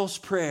Daniel's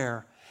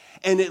prayer.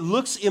 And it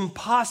looks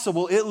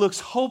impossible. It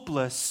looks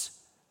hopeless.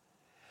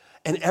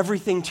 And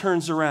everything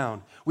turns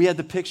around. We had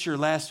the picture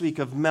last week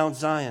of Mount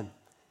Zion.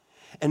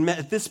 And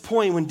at this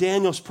point, when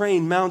Daniel's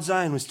praying, Mount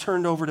Zion was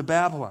turned over to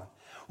Babylon.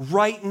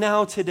 Right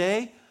now,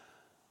 today,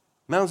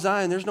 Mount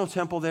Zion, there's no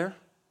temple there.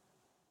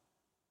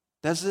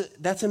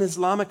 That's an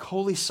Islamic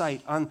holy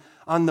site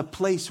on the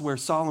place where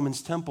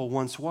Solomon's temple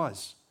once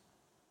was.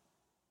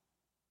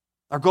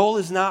 Our goal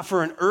is not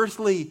for an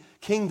earthly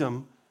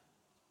kingdom.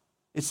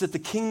 It's that the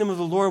kingdom of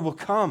the Lord will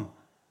come.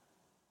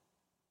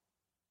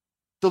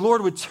 The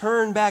Lord would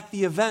turn back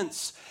the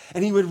events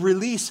and he would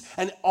release,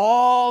 and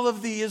all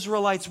of the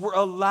Israelites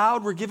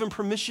were given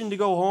permission to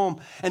go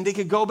home, and they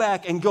could go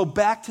back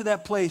to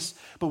that place.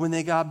 But when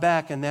they got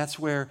back, and that's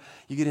where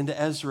you get into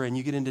Ezra and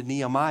you get into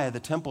Nehemiah, the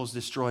temple's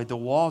destroyed, the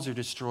walls are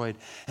destroyed,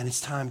 and it's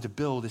time to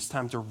build, it's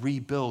time to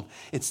rebuild.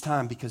 It's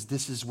time because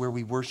this is where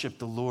we worship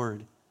the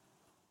Lord.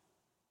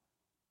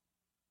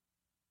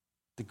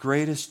 The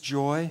greatest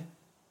joy,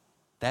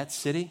 that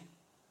city,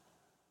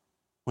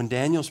 when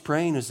Daniel's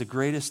praying, is the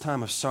greatest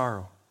time of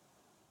sorrow.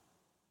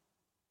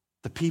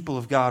 The people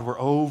of God were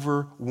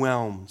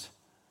overwhelmed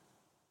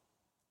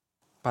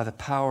by the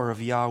power of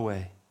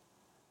Yahweh.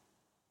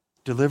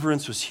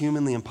 Deliverance was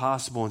humanly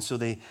impossible, and so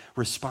they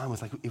respond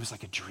with it was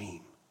like a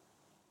dream.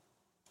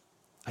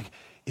 Like,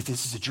 if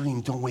this is a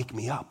dream, don't wake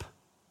me up.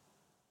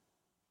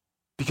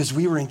 Because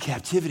we were in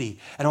captivity,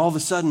 and all of a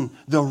sudden,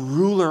 the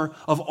ruler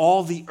of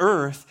all the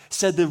earth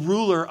the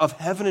ruler of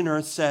heaven and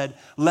earth said,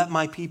 let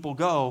my people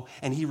go.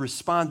 And he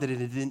responded,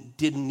 and it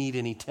didn't need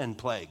any 10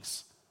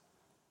 plagues.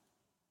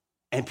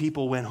 And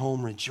people went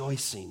home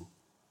rejoicing.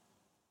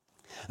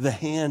 The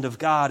hand of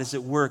God is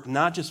at work,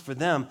 not just for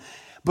them,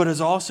 but is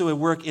also at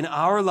work in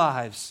our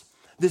lives.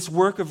 This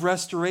work of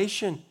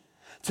restoration.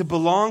 To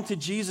belong to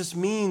Jesus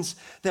means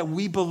that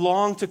we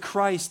belong to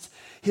Christ.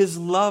 His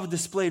love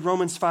displayed,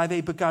 Romans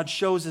 5:8, but God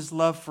shows his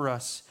love for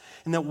us.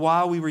 And that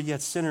while we were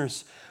yet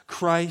sinners,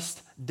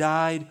 Christ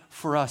died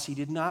for us. He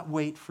did not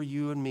wait for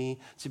you and me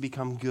to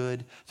become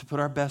good, to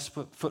put our best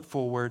foot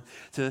forward,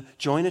 to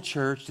join a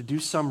church, to do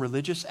some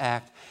religious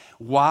act.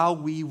 While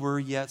we were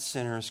yet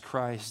sinners,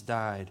 Christ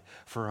died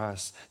for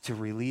us to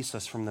release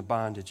us from the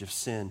bondage of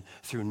sin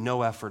through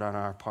no effort on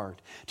our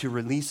part, to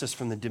release us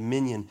from the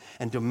dominion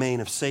and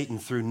domain of Satan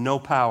through no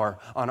power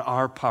on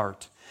our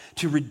part,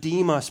 to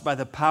redeem us by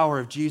the power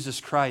of Jesus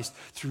Christ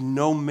through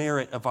no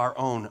merit of our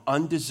own,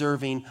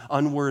 undeserving,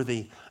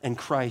 unworthy, and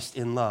Christ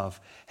in love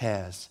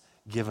has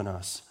given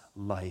us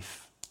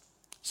life.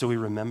 So we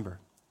remember.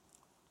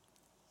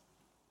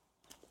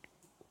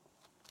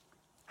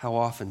 How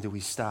often do we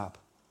stop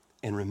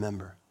and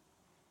remember?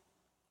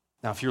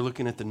 Now, if you're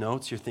looking at the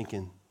notes, you're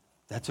thinking,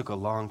 that took a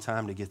long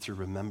time to get through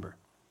remember.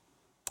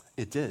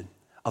 It did.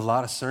 A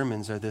lot of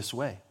sermons are this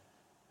way.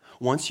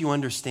 Once you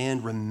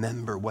understand,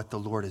 remember what the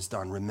Lord has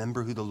done,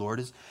 remember who the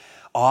Lord is,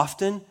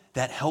 often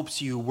that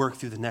helps you work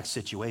through the next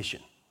situation.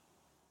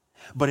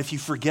 But if you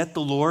forget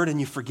the Lord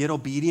and you forget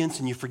obedience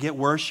and you forget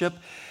worship,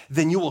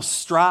 then you will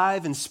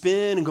strive and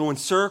spin and go in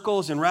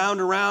circles and round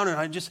and round, and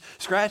I'm just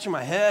scratching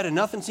my head and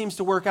nothing seems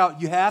to work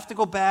out. You have to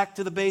go back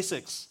to the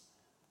basics.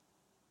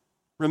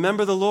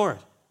 Remember the Lord.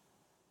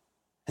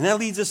 And that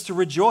leads us to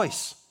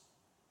rejoice.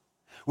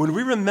 When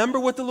we remember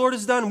what the Lord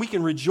has done, we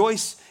can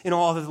rejoice in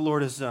all that the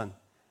Lord has done.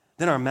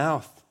 Then our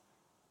mouth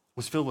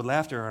was filled with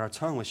laughter and our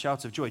tongue with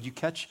shouts of joy. Do you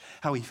catch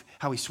how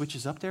he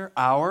switches up there?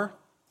 Our,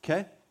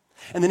 okay?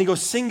 And then he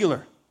goes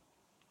singular,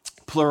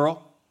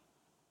 plural,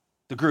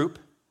 the group,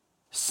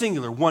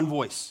 singular, one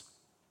voice.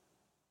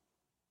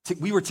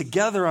 We were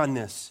together on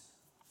this.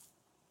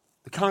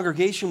 The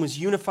congregation was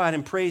unified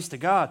in praise to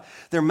God.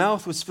 Their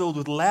mouth was filled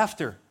with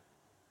laughter.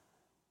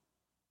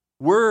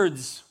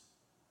 Words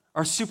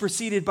are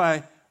superseded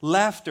by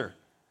laughter.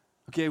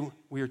 Okay,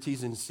 we were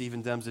teasing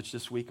Stephen Demzich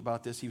this week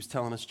about this. He was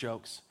telling us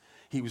jokes.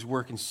 He was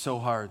working so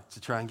hard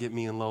to try and get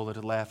me and Lola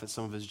to laugh at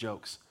some of his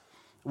jokes.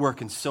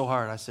 Working so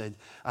hard. I said,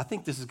 I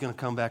think this is going to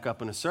come back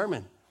up in a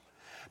sermon.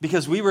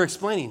 Because we were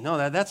explaining,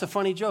 no, that's a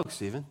funny joke,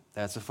 Stephen.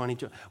 That's a funny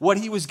joke. What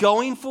he was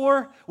going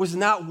for was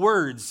not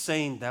words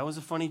saying, that was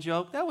a funny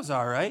joke. That was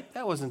all right.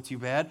 That wasn't too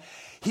bad.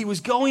 He was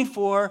going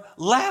for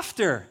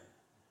laughter.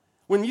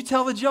 When you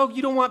tell the joke,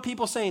 you don't want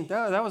people saying,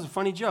 that was a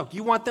funny joke.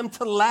 You want them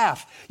to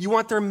laugh. You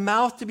want their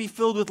mouth to be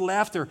filled with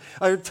laughter,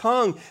 their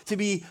tongue to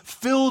be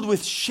filled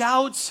with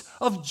shouts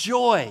of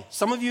joy.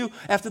 Some of you,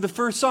 after the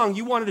first song,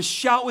 you wanted to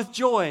shout with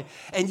joy,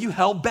 and you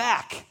held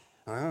back.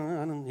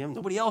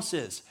 Nobody else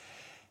is.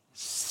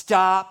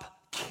 Stop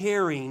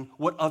caring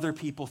what other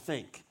people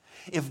think.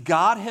 If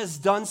God has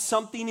done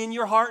something in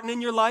your heart and in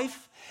your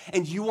life,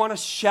 and you want to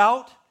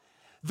shout,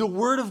 the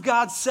Word of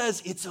God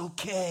says it's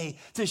okay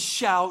to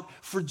shout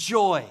for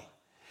joy.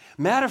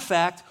 Matter of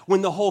fact,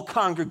 when the whole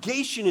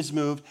congregation is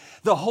moved,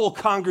 the whole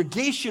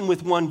congregation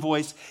with one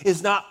voice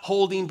is not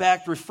holding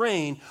back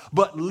refrain,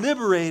 but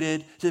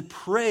liberated to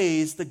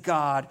praise the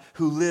God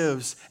who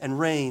lives and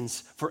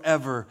reigns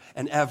forever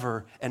and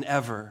ever and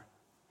ever.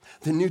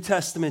 The New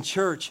Testament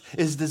church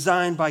is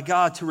designed by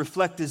God to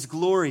reflect His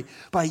glory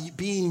by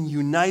being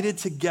united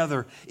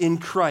together in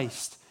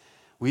Christ.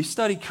 We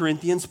studied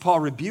Corinthians. Paul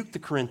rebuked the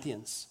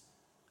Corinthians.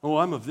 Oh,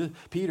 I'm of this.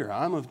 Peter,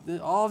 I'm of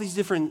this. All these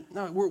different.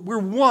 No, we're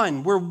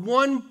one. We're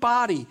one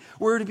body.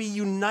 We're to be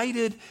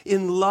united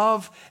in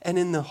love and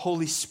in the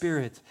Holy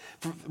Spirit.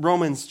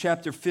 Romans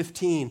chapter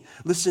 15.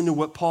 Listen to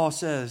what Paul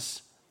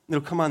says.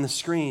 It'll come on the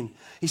screen.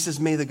 He says,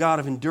 may the God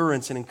of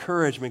endurance and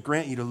encouragement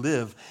grant you to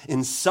live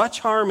in such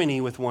harmony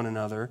with one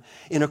another,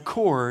 in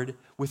accord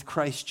with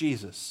Christ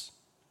Jesus.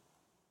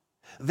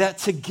 that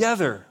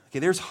together, okay,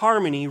 there's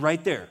harmony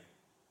right there,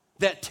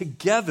 that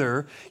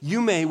together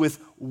you may with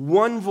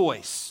one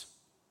voice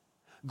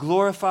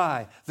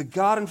glorify the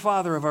God and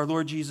Father of our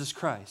Lord Jesus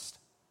Christ.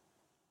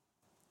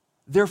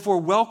 Therefore,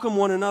 welcome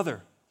one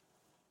another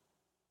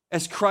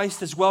as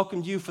Christ has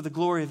welcomed you for the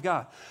glory of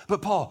God.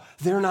 But Paul,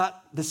 they're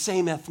not the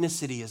same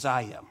ethnicity as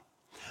I am.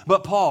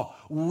 But Paul,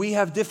 we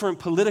have different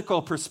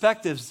political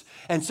perspectives,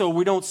 and so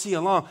we don't see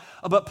along.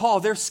 But Paul,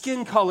 their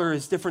skin color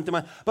is different than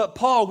mine. But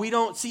Paul, we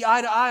don't see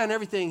eye to eye on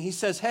everything. He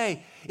says,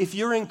 hey, if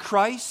you're in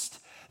Christ,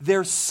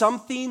 there's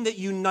something that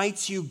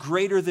unites you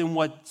greater than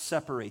what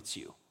separates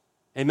you.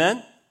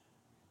 Amen?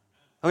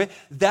 Okay,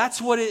 that's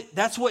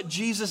what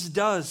Jesus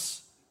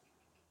does.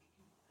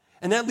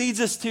 And that leads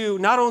us to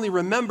not only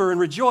remember and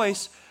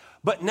rejoice,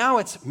 but now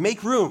it's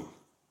make room.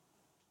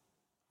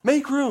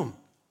 Make room.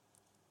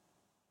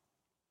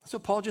 That's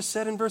what Paul just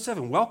said in verse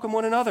 7. Welcome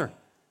one another.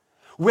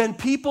 When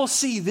people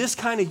see this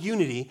kind of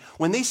unity,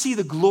 when they see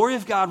the glory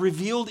of God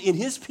revealed in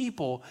his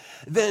people,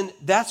 then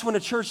that's when a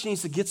church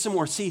needs to get some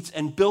more seats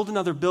and build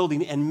another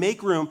building and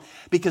make room,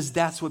 because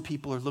that's what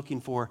people are looking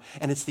for.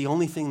 And it's the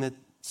only thing that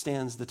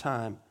stands the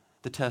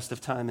test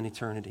of time and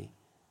eternity.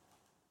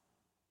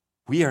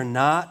 We are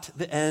not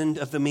the end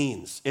of the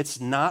means. It's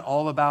not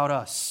all about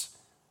us.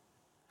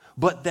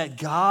 But that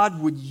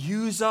God would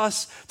use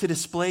us to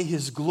display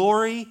his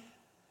glory,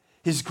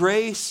 his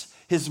grace,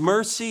 his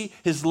mercy,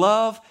 his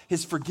love,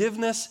 his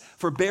forgiveness,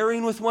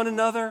 forbearing with one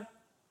another,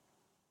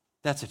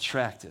 that's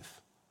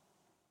attractive.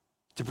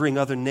 To bring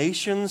other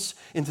nations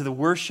into the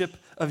worship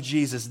of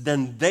Jesus.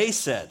 Then they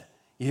said,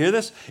 you hear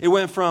this? It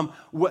went from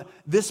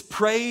this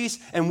praise,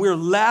 and we're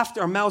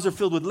laughter, our mouths are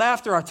filled with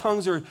laughter, our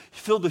tongues are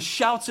filled with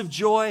shouts of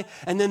joy.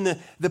 And then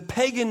the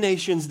pagan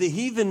nations, the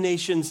heathen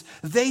nations,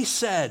 they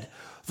said,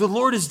 the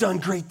Lord has done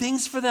great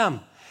things for them.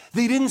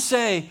 They didn't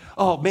say,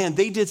 oh man,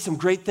 they did some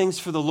great things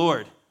for the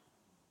Lord.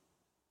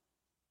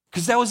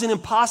 Because that was an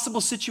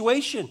impossible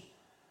situation.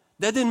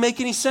 That didn't make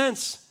any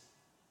sense.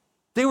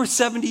 They were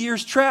 70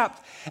 years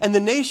trapped. And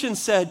the nation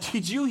said,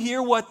 did you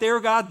hear what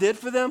their God did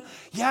for them?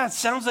 Yeah, it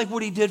sounds like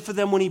what he did for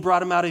them when he brought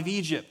them out of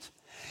Egypt.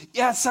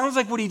 Yeah, it sounds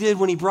like what he did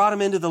when he brought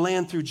them into the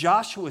land through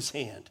Joshua's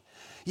hand.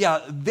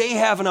 Yeah, they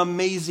have an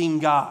amazing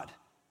God.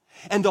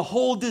 And the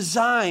whole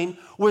design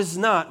was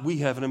not, we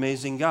have an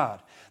amazing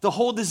God. The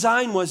whole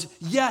design was,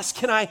 yes,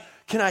 can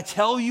I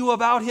tell you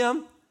about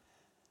him?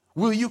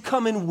 Will you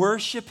come and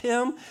worship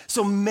him?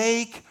 So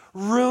make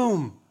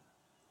room.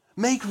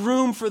 Make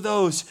room for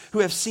those who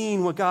have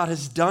seen what God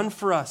has done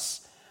for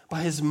us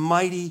by his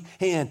mighty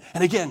hand.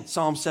 And again,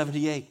 Psalm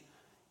 78,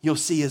 you'll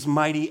see his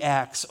mighty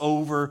acts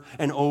over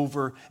and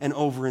over and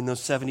over in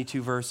those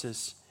 72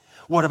 verses.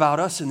 What about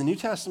us in the New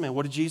Testament?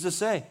 What did Jesus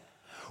say?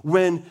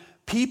 When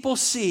people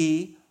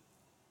see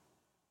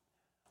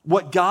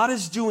what God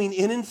is doing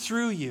in and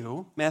through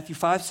you, Matthew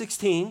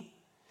 5:16,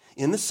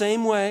 in the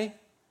same way,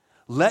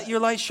 let your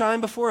light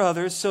shine before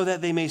others so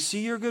that they may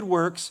see your good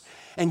works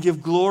and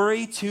give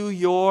glory to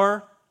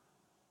your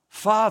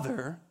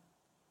Father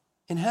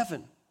in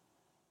heaven.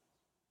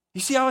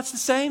 You see how it's the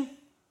same?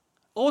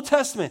 Old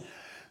Testament,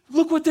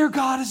 look what their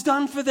God has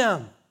done for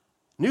them.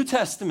 New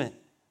Testament,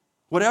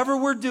 whatever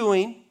we're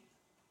doing,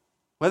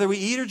 whether we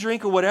eat or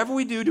drink or whatever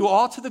we do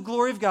all to the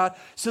glory of God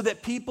so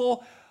that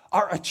people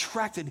are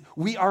attracted.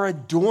 We are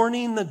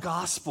adorning the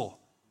gospel.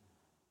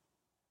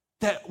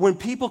 That when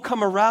people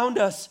come around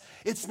us,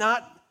 it's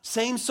not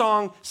same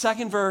song,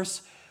 second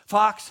verse,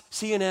 Fox,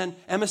 CNN,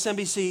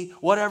 MSNBC,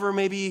 whatever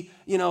may be,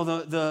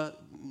 the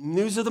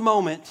news of the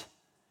moment.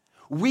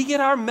 We get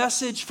our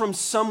message from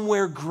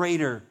somewhere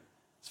greater.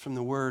 It's from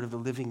the word of the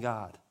living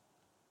God.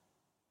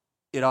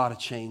 It ought to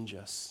change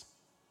us.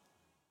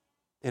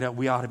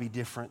 We ought to be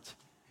different.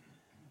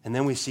 And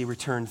then we see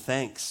return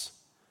thanks.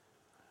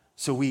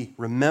 So we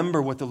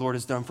remember what the Lord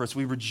has done for us.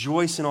 We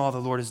rejoice in all the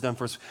Lord has done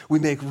for us. We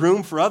make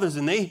room for others,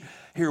 and they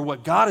hear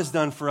what God has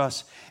done for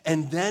us.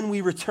 And then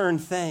we return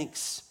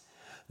thanks.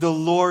 The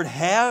Lord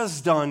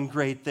has done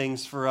great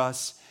things for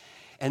us.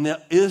 And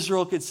that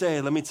Israel could say,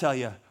 let me tell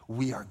you,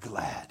 we are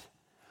glad.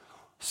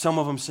 Some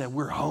of them said,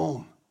 we're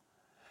home.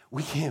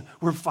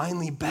 We're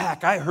finally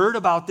back. I heard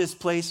about this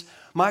place.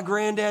 My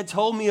granddad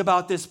told me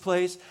about this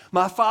place.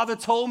 My father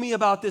told me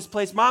about this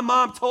place. My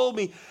mom told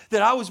me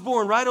that I was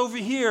born right over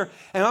here,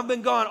 and I've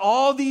been gone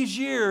all these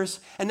years,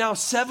 and now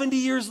 70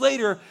 years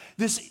later,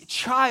 this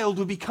child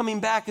would be coming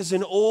back as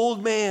an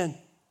old man.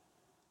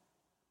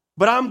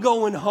 But I'm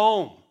going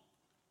home.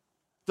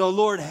 The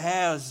Lord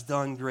has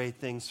done great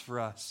things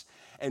for us,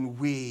 and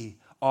we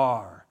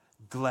are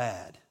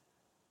glad.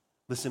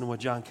 Listen to what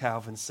John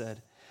Calvin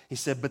said. He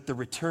said, but the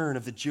return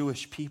of the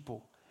Jewish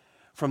people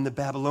from the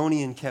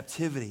Babylonian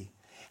captivity,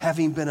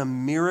 having been a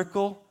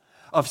miracle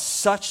of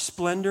such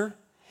splendor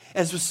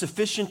as was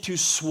sufficient to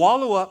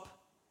swallow up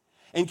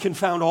and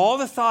confound all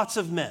the thoughts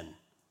of men,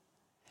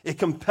 it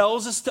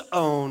compels us to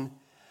own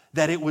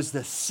that it was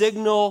the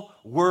signal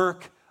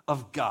work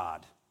of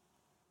God.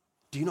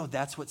 Do you know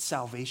that's what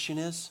salvation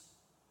is?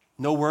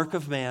 No work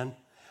of man,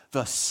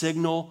 the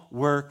signal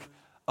work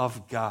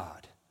of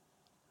God.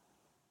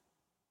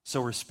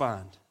 So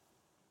respond.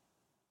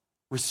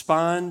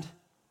 Respond.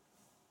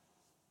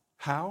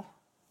 How?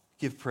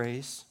 Give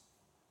praise.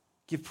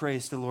 Give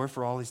praise to the Lord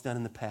for all he's done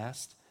in the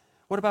past.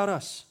 What about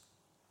us?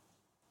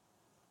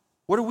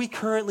 What are we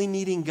currently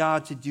needing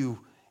God to do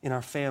in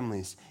our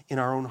families, in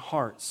our own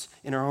hearts,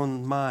 in our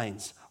own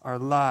minds, our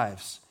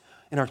lives,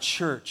 in our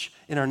church,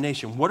 in our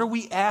nation? What are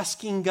we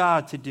asking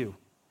God to do?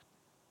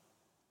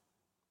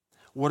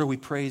 What are we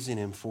praising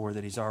him for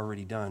that he's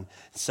already done?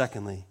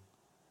 Secondly,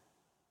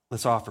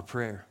 let's offer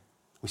prayer.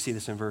 We see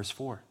this in verse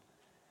 4,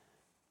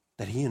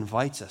 that he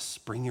invites us,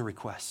 bring your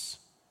requests.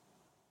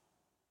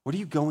 What are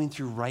you going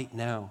through right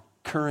now?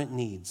 Current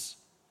needs,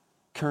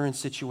 current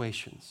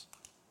situations.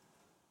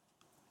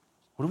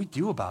 What do we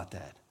do about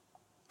that?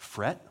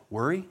 Fret,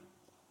 worry?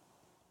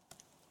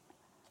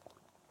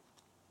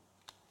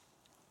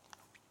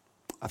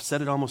 I've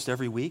said it almost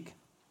every week.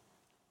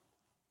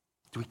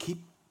 Do we keep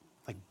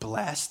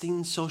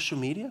blasting social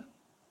media?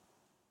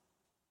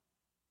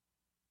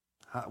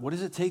 What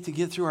does it take to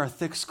get through our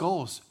thick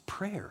skulls?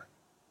 Prayer.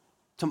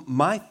 To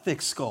my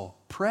thick skull,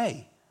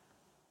 pray.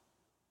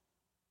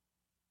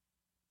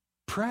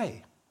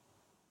 Pray.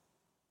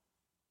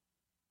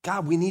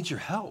 God, we need your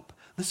help.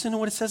 Listen to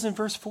what it says in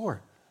verse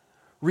 4.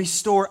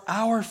 Restore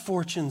our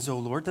fortunes, O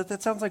Lord.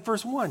 That sounds like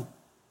verse 1.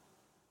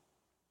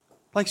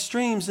 Like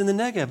streams in the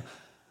Negeb.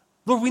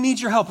 Lord, we need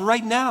your help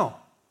right now.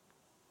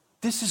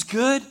 This is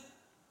good,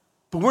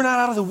 but we're not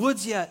out of the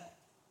woods yet.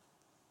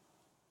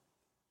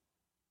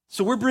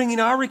 So we're bringing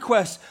our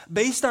requests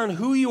based on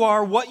who you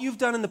are, what you've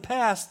done in the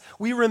past.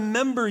 We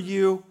remember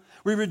you.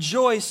 We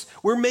rejoice.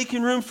 We're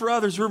making room for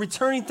others. We're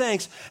returning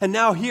thanks. And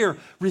now here,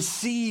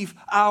 receive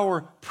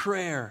our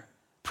prayer.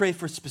 Pray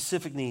for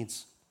specific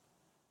needs.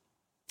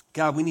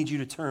 God, we need you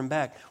to turn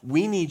back.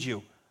 We need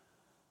you.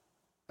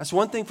 That's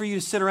one thing for you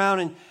to sit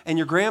around and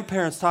your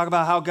grandparents talk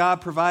about how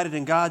God provided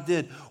and God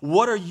did.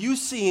 What are you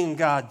seeing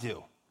God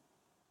do?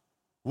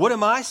 What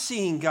am I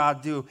seeing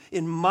God do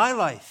in my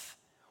life?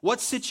 What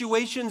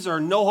situations are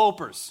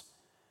no-hopers?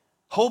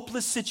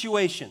 Hopeless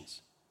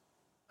situations.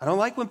 I don't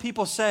like when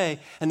people say,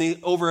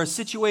 over a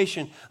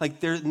situation,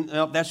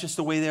 no, that's just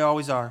the way they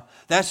always are.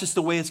 That's just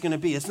the way it's going to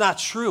be. It's not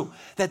true.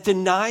 That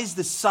denies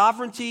the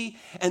sovereignty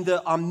and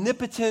the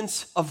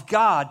omnipotence of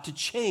God to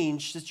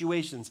change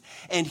situations.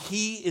 And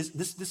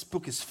this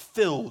book is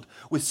filled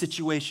with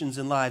situations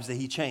and lives that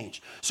he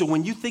changed. So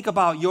when you think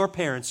about your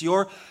parents,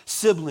 your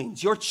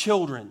siblings, your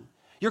children,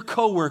 your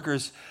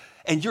coworkers,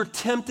 and you're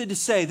tempted to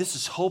say, this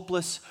is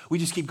hopeless, we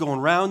just keep going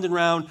round and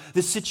round,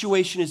 this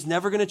situation is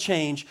never going to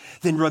change,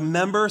 then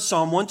remember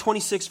Psalm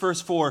 126,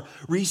 verse 4,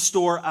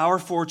 restore our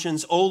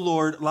fortunes, O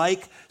Lord,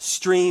 like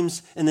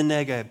streams in the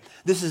Negeb.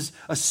 This is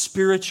a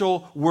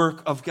spiritual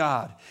work of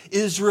God.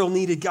 Israel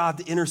needed God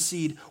to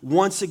intercede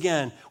once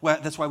again. Well,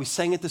 that's why we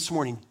sang it this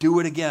morning, do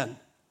it again.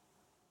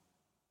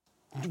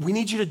 We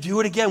need you to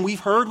do it again. We've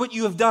heard what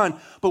you have done,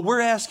 but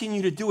we're asking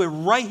you to do it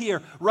right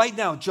here, right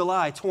now,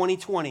 July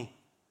 2020.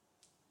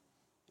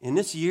 In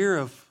this year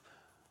of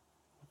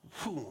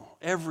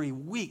every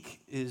week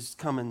is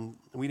coming,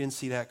 we didn't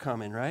see that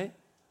coming, right?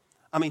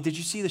 I mean, did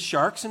you see the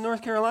sharks in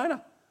North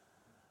Carolina?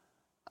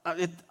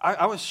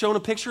 I was shown a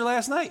picture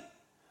last night.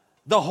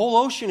 The whole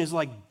ocean is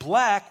like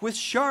black with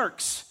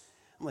sharks.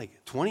 I'm like,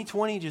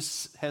 2020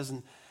 just has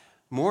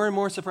more and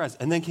more surprise.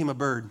 And then came a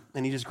bird,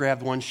 and he just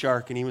grabbed one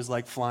shark, and he was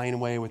like flying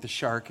away with the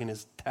shark in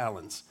his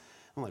talons.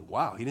 I'm like,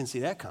 wow, he didn't see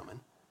that coming.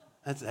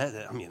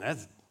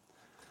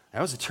 That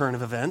was a turn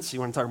of events.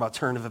 You want to talk about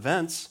turn of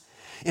events?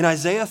 In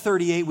Isaiah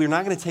 38, we're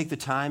not going to take the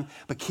time,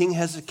 but King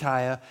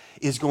Hezekiah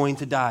is going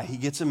to die. He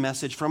gets a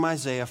message from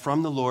Isaiah,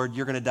 from the Lord,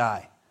 you're going to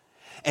die.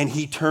 And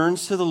he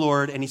turns to the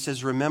Lord and he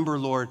says, remember,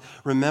 Lord,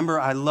 remember,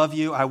 I love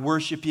you, I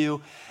worship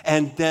you.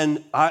 And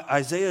then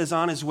Isaiah is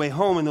on his way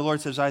home and the Lord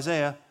says,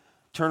 Isaiah,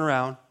 turn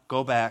around,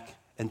 go back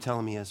and tell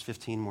him he has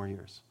 15 more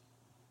years.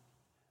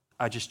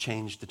 I just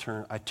changed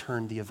I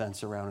turned the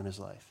events around in his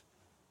life.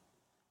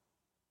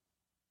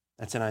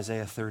 That's in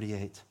Isaiah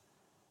 38.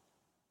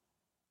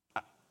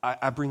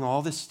 I bring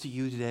all this to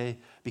you today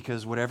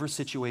because whatever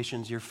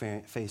situations you're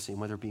facing,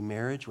 whether it be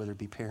marriage, whether it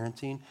be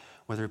parenting,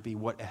 whether it be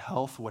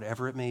health,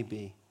 whatever it may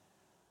be,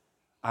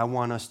 I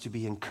want us to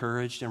be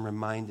encouraged and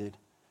reminded,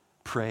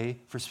 pray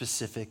for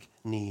specific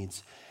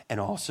needs and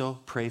also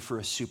pray for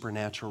a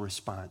supernatural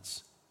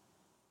response.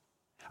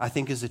 I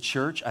think as a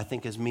church, I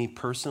think as me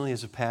personally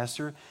as a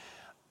pastor,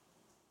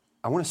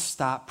 I want to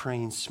stop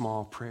praying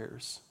small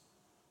prayers.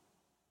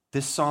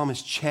 This psalm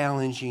is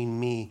challenging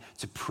me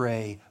to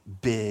pray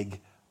big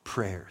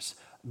prayers,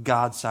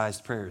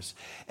 God-sized prayers.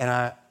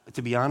 And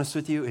to be honest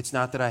with you, it's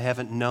not that I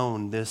haven't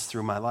known this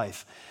through my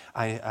life.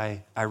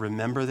 I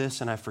remember this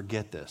and I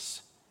forget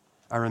this.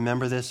 I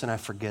remember this and I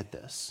forget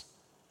this.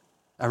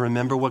 I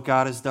remember what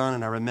God has done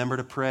and I remember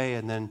to pray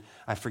and then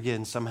I forget.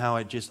 And somehow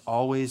it just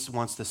always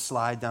wants to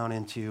slide down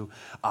into,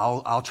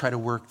 I'll try to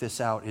work this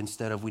out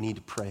instead of we need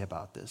to pray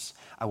about this.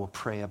 I will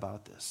pray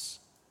about this.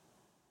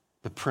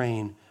 But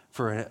praying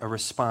for a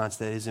response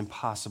that is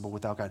impossible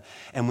without God.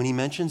 And when he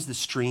mentions the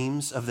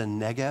streams of the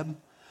Negeb,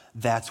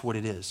 That's what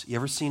it is. You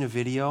ever seen a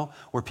video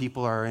where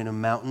people are in a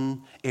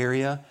mountain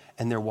area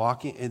and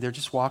they're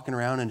just walking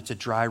around and it's a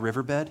dry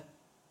riverbed?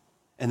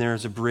 And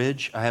there's a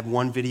bridge. I have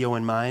one video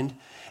in mind,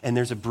 and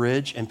there's a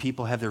bridge and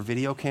people have their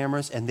video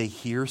cameras and they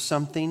hear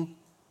something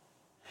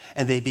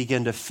and they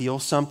begin to feel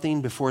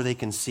something before they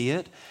can see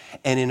it.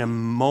 And in a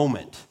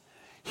moment,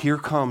 here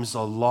comes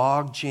a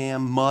log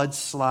jam,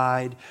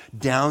 mudslide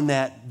down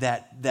that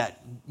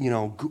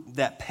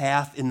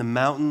path in the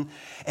mountain.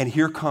 And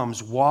here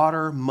comes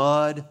water,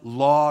 mud,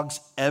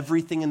 logs,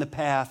 everything in the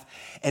path.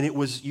 And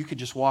you could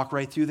just walk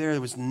right through there.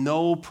 There was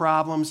no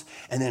problems.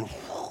 And then,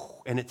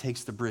 and it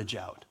takes the bridge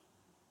out.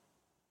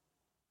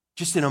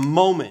 Just in a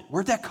moment.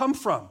 Where'd that come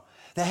from?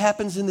 That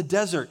happens in the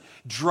desert.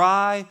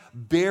 Dry,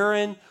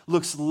 barren,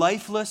 looks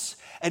lifeless,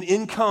 and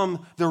in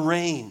come the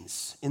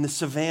rains in the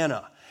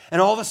savannah.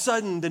 And all of a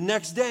sudden, the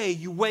next day,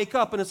 you wake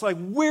up and it's like,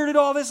 where did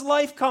all this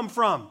life come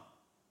from?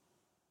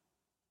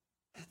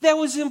 That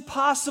was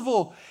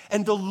impossible.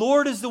 And the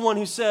Lord is the one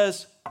who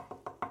says,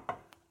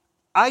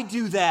 I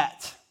do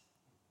that.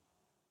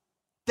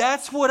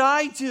 That's what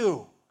I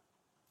do.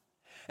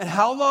 And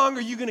how long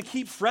are you going to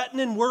keep fretting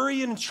and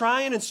worrying and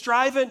trying and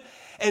striving?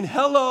 And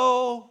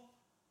hello,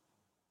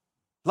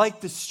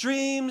 like the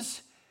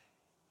streams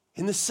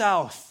in the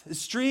south, the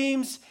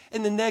streams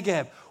in the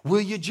Negev, will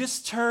you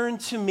just turn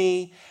to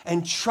me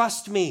and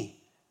trust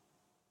me?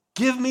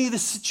 Give me the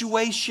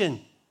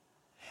situation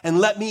and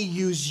let me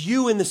use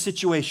you in the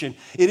situation.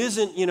 It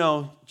isn't,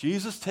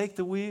 Jesus, take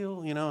the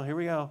wheel, here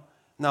we go.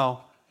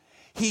 No,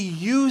 he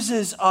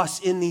uses us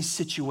in these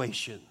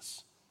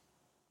situations.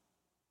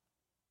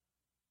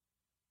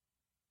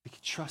 We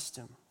can trust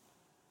him.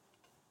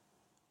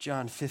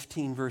 John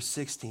 15, verse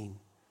 16,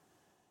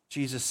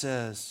 Jesus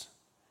says,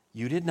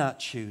 you did not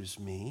choose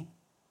me,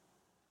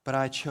 but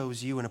I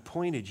chose you and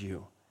appointed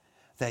you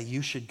that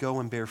you should go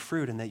and bear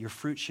fruit and that your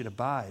fruit should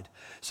abide,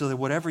 so that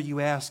whatever you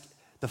ask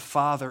the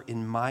Father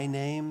in my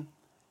name,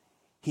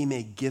 he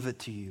may give it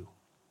to you.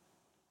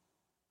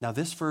 Now,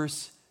 this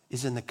verse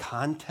is in the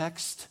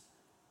context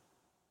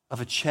of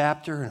a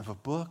chapter and of a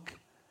book.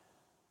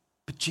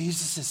 But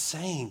Jesus is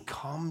saying,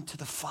 come to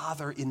the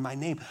Father in my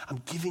name.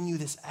 I'm giving you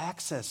this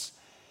access.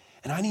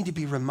 And I need to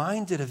be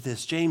reminded of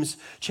this. James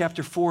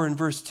chapter 4 and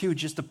verse 2,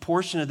 just a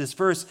portion of this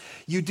verse.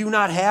 You do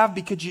not have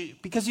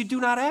because you do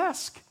not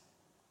ask.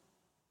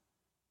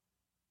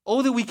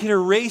 Oh, that we can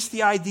erase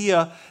the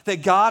idea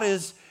that God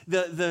is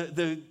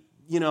the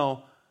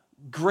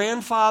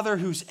grandfather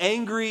who's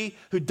angry,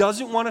 who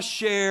doesn't want to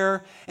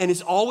share, and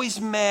is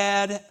always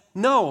mad.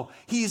 No,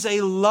 he's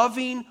a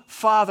loving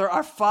Father.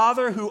 Our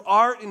Father who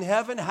art in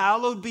heaven,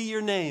 hallowed be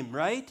your name,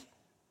 right?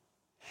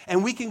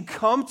 And we can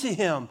come to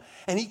him,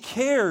 and he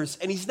cares,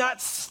 and he's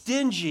not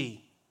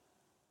stingy,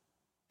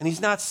 and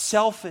he's not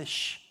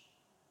selfish.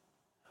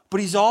 But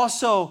he's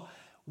also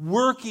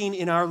working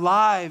in our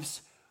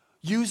lives,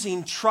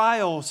 using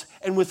trials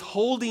and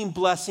withholding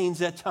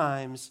blessings at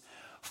times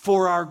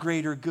for our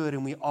greater good,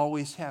 and we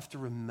always have to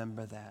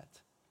remember that.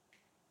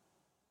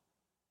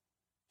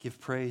 Give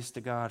praise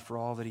to God for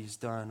all that he's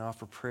done.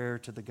 Offer prayer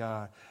to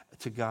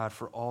God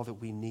for all that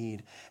we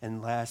need.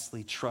 And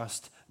lastly,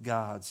 trust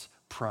God's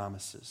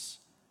promises.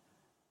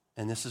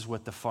 And this is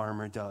what the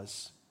farmer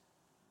does.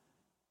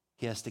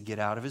 He has to get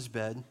out of his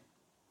bed,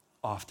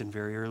 often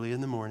very early in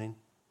the morning.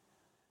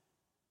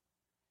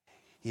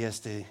 He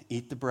has to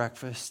eat the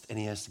breakfast, and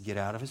he has to get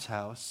out of his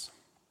house.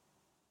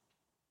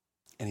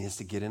 And he has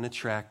to get in a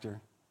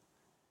tractor,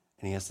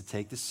 and he has to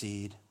take the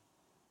seed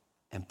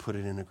and put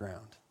it in the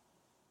ground.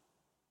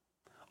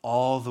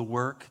 All the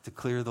work to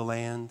clear the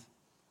land,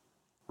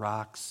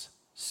 rocks,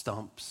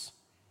 stumps.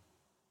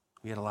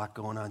 We had a lot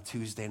going on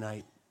Tuesday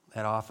night.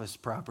 That office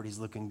property's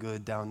looking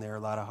good down there. A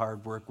lot of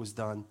hard work was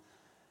done.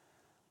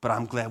 But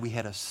I'm glad we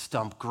had a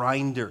stump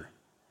grinder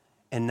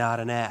and not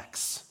an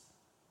axe,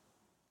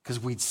 because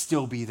we'd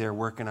still be there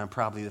working on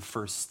probably the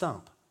first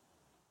stump.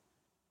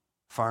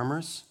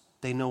 Farmers,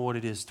 they know what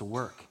it is to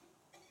work.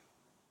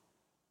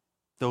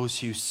 Those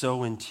who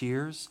sow in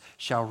tears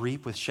shall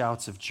reap with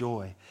shouts of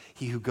joy.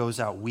 He who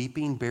goes out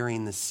weeping,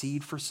 bearing the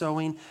seed for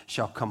sowing,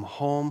 shall come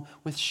home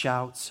with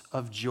shouts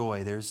of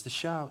joy. There's the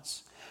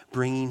shouts.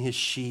 Bringing his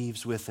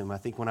sheaves with him. I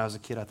think when I was a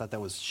kid, I thought that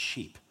was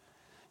sheep.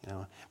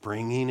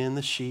 Bringing in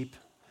the sheep.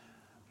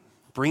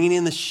 Bringing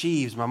in the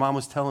sheaves. My mom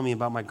was telling me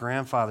about my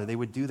grandfather. They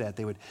would do that.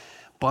 They would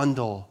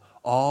bundle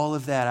all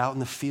of that out in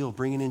the field,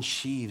 bringing in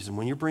sheaves. And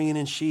when you're bringing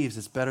in sheaves,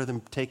 it's better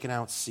than taking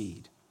out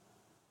seed.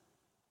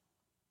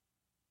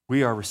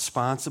 We are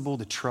responsible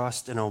to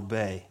trust and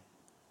obey.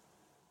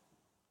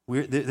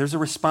 There's a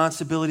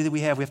responsibility that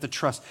we have. We have to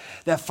trust.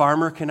 That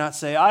farmer cannot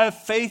say, I have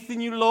faith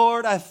in you,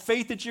 Lord. I have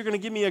faith that you're going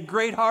to give me a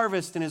great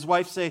harvest. And his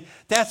wife say,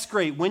 that's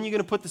great. When are you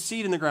going to put the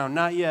seed in the ground?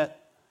 Not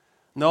yet.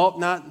 Nope,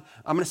 not.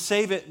 I'm going to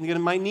save it. You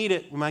might need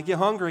it. We might get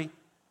hungry.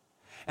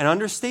 And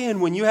understand,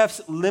 when you have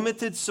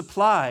limited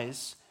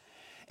supplies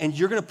and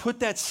you're going to put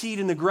that seed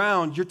in the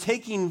ground, you're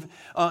taking,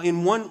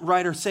 in one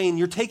writer saying,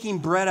 you're taking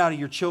bread out of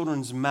your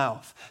children's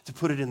mouth to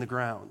put it in the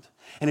ground.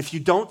 And if you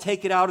don't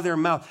take it out of their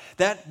mouth,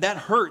 that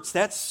hurts.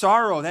 That's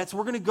sorrow.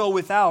 We're going to go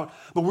without,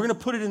 but we're going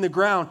to put it in the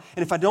ground.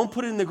 And if I don't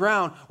put it in the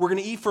ground, we're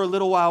going to eat for a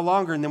little while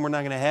longer, and then we're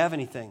not going to have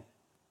anything.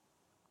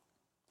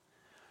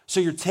 So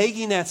you're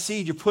taking that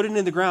seed, you're putting it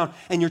in the ground,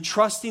 and you're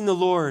trusting the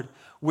Lord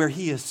where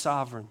he is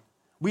sovereign.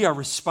 We are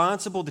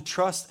responsible to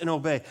trust and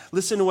obey.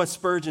 Listen to what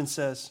Spurgeon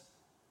says.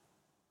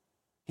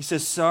 He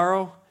says,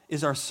 sorrow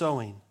is our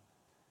sowing,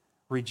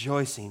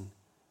 rejoicing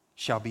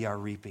shall be our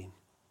reaping.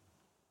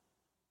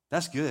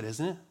 That's good,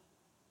 isn't it?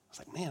 I was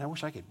like, man, I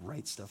wish I could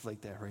write stuff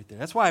like that right there.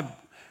 That's why I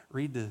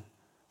read the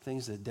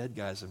things that dead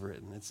guys have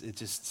written. It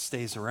just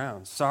stays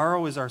around.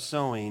 Sorrow is our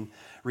sowing,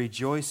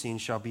 rejoicing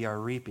shall be our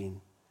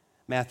reaping.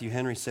 Matthew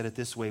Henry said it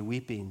this way,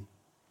 weeping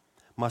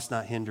must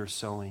not hinder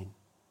sowing.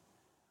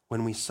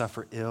 When we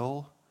suffer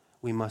ill,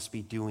 we must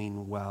be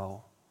doing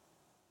well.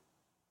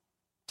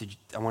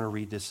 I want to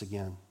read this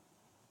again.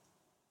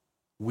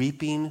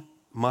 Weeping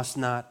must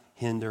not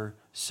hinder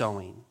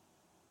sowing.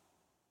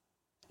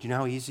 Do you know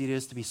how easy it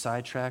is to be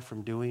sidetracked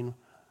from doing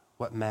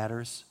what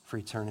matters for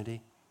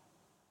eternity?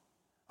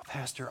 Oh,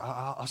 Pastor,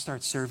 I'll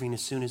start serving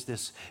as soon as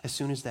this, as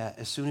soon as that,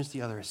 as soon as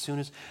the other, as soon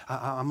as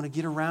I'm going to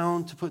get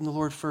around to putting the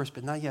Lord first,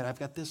 but not yet. I've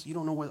got this. You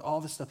don't know what all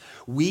this stuff.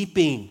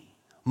 Weeping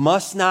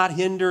must not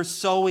hinder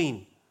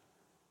sowing.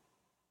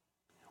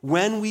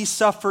 When we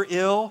suffer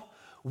ill,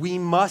 we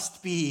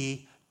must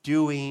be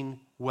doing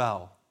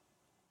well.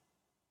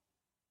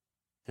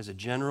 There's a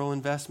general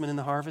investment in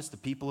the harvest. The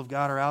people of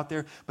God are out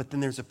there. But then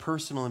there's a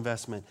personal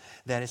investment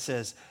that it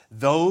says,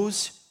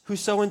 those who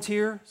sow in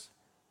tears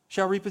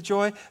shall reap with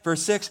joy.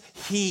 Verse 6,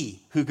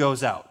 he who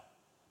goes out.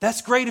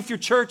 That's great if your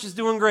church is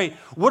doing great.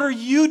 What are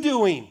you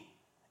doing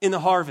in the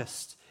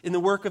harvest, in the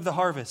work of the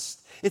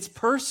harvest? It's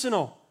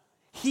personal.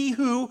 He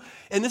who,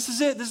 and this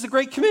is it, this is the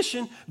Great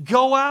Commission,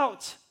 go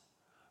out.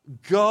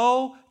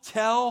 Go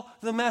tell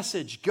the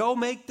message. Go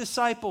make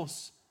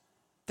disciples.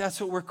 That's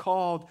what we're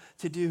called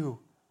to do.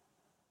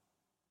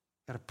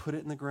 Got to put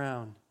it in the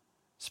ground.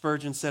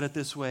 Spurgeon said it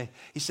this way.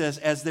 He says,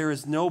 as there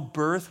is no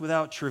birth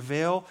without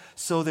travail,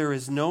 so there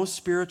is no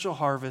spiritual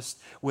harvest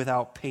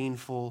without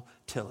painful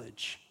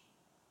tillage.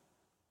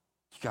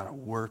 You got to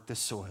work the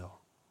soil.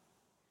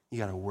 You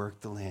got to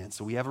work the land.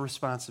 So we have a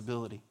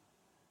responsibility.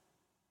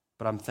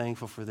 But I'm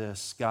thankful for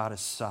this. God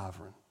is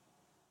sovereign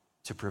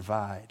to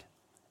provide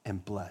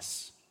and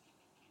bless.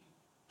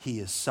 He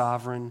is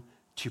sovereign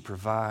to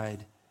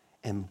provide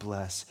and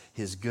bless.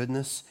 His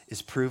goodness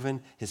is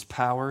proven. His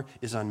power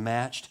is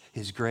unmatched.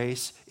 His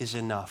grace is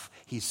enough.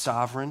 He's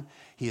sovereign.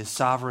 He is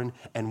sovereign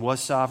and was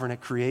sovereign at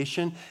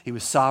creation. He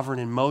was sovereign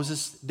in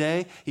Moses'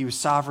 day. He was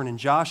sovereign in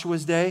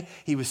Joshua's day.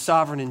 He was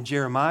sovereign in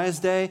Jeremiah's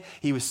day.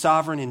 He was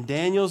sovereign in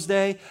Daniel's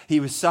day. He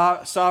was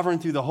sovereign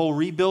through the whole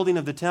rebuilding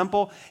of the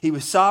temple. He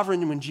was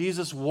sovereign when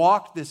Jesus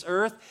walked this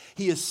earth.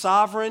 He is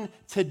sovereign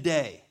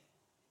today.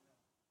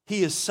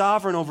 He is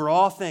sovereign over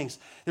all things.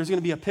 There's going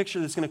to be a picture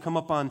that's going to come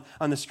up on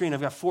the screen. I've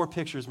got 4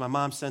 pictures my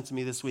mom sent to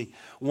me this week.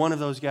 One of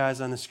those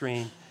guys on the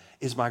screen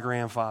is my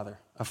grandfather,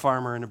 a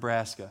farmer in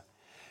Nebraska.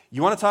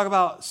 You want to talk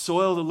about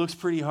soil that looks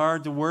pretty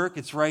hard to work?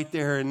 It's right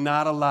there and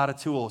not a lot of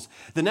tools.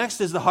 The next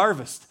is the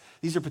harvest.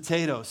 These are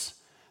potatoes.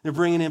 They're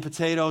bringing in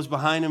potatoes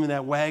behind them, and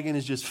that wagon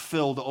is just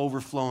filled to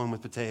overflowing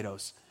with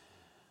potatoes.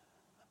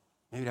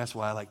 Maybe that's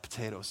why I like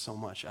potatoes so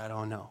much. I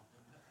don't know.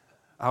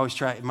 I always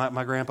try.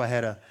 My grandpa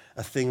had a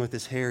thing with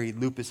his hair. He'd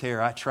loop his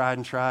hair. I tried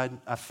and tried.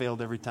 I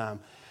failed every time.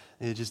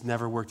 It just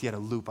never worked. He had a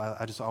loop.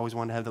 I just always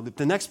wanted to have the loop.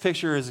 The next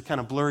picture is kind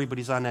of blurry, but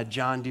he's on that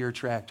John Deere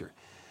tractor.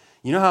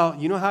 You know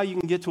how you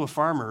can get to a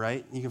farmer,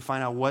 right? You can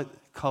find out what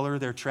color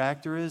their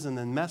tractor is and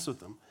then mess with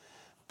them.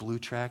 Blue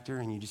tractor,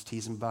 and you just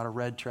tease them about a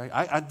red tractor.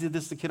 I did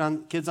this to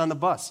kids on the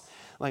bus.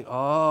 Like,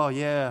 oh,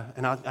 yeah.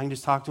 And I can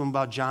just talk to them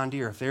about John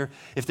Deere.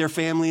 If their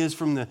family is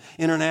from the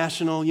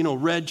international,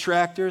 red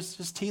tractors,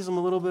 just tease them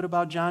a little bit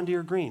about John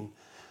Deere green.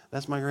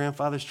 That's my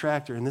grandfather's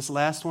tractor. And this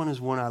last one is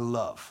one I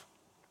love.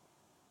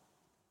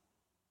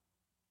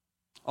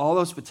 All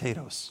those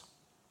potatoes.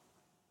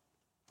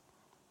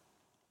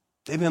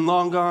 They've been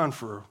long gone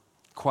for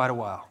quite a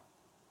while.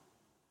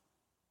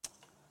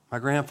 My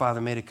grandfather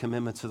made a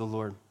commitment to the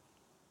Lord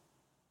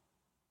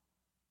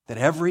that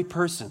every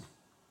person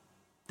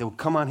that would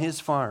come on his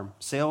farm,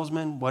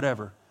 salesman,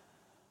 whatever,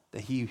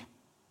 that he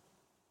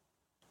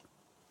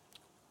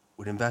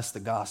would invest the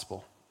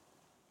gospel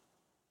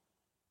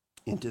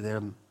into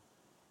them,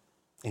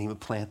 and he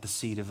would plant the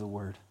seed of the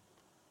word.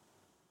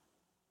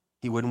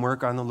 He wouldn't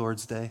work on the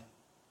Lord's day.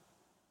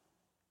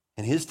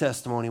 And his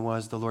testimony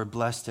was the Lord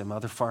blessed him.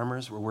 Other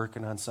farmers were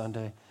working on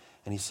Sunday,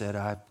 and he said,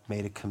 I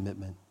made a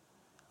commitment.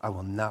 I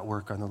will not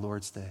work on the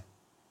Lord's day.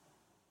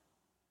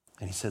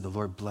 And he said, the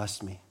Lord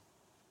blessed me.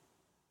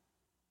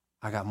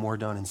 I got more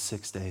done in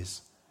 6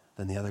 days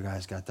than the other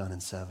guys got done in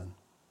 7.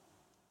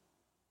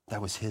 That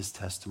was his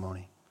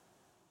testimony.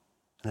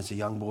 And as a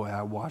young boy,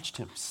 I watched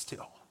him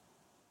still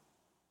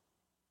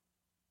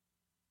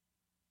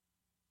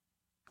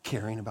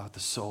caring about the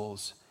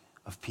souls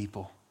of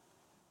people.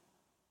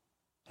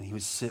 And he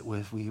would sit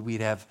with, we'd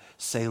have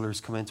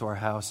sailors come into our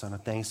house on a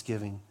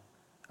Thanksgiving.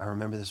 I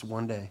remember this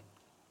one day.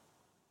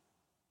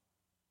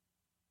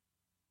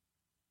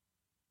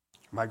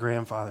 My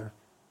grandfather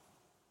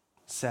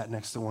sat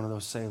next to one of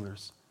those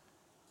sailors.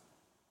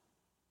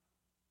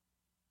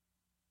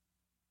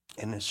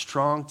 In a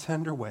strong,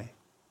 tender way,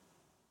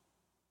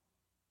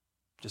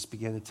 just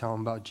began to tell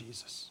him about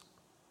Jesus.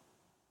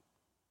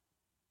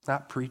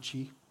 Not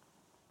preachy.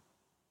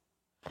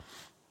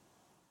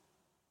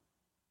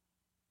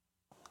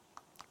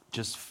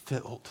 Just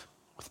filled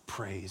with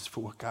praise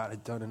for what God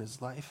had done in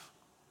his life.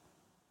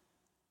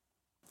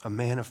 A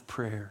man of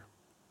prayer.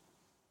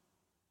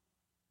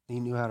 He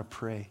knew how to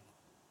pray.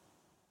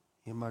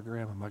 He and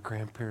my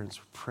grandparents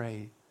would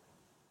pray,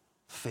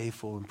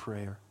 faithful in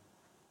prayer.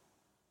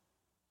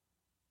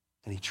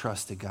 And he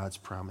trusted God's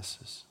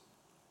promises.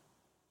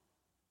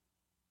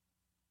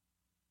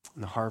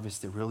 And the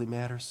harvest that really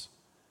matters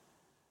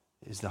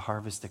is the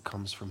harvest that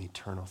comes from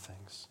eternal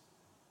things.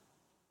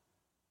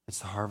 It's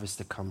the harvest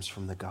that comes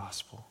from the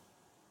gospel.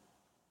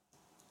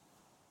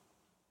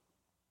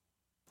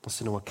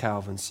 Listen to what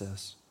Calvin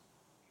says.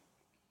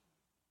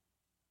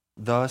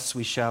 Thus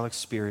we shall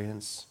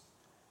experience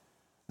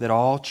that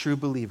all true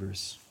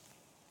believers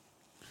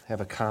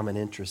have a common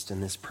interest in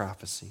this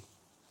prophecy.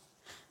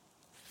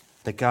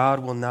 That God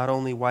will not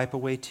only wipe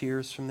away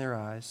tears from their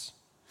eyes,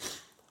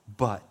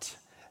 but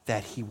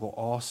that he will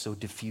also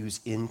diffuse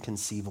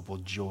inconceivable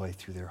joy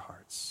through their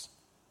hearts.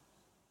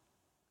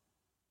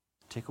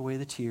 Take away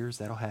the tears,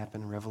 that'll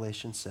happen,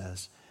 Revelation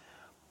says,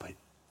 but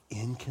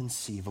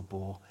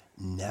inconceivable,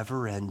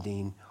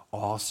 never-ending,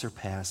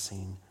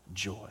 all-surpassing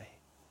joy.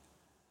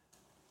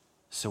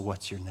 So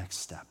what's your next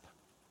step?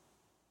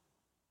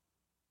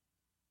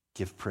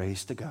 Give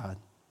praise to God.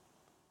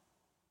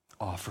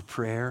 Offer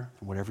prayer,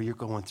 whatever you're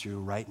going through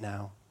right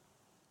now,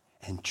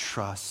 and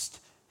trust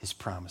his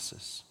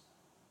promises.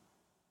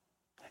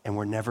 And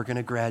we're never going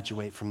to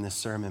graduate from this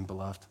sermon,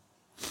 beloved.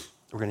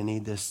 We're going to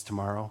need this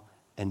tomorrow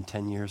and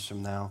 10 years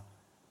from now.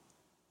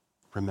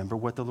 Remember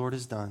what the Lord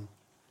has done.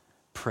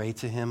 Pray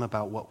to him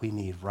about what we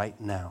need right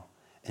now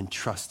and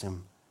trust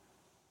him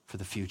for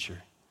the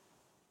future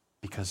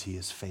because he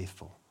is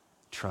faithful.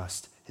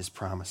 Trust his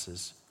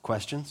promises.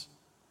 Questions?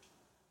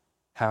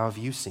 How have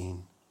you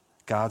seen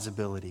God's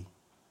ability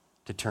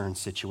to turn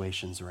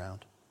situations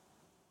around?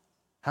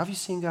 How have you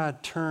seen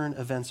God turn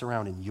events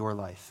around in your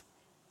life,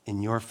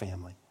 in your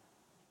family?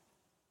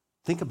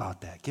 Think about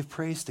that. Give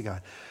praise to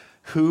God.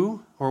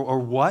 Who or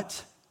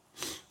what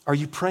are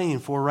you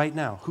praying for right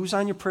now? Who's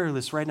on your prayer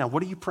list right now?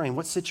 What are you praying?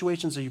 What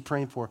situations are you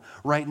praying for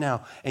right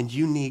now? And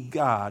you need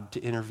God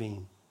to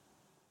intervene.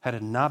 Had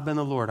it not been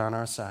the Lord on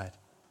our side,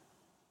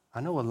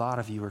 I know a lot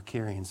of you are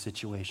carrying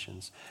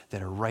situations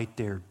that are right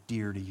there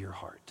dear to your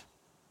heart.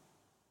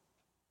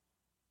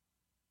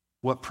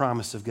 What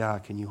promise of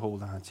God can you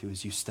hold on to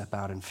as you step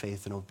out in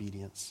faith and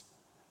obedience?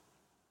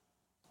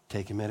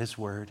 Take him at his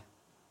word.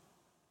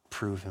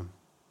 Prove him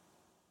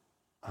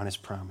on his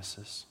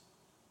promises.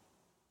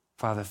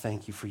 Father,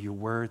 thank you for your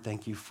word.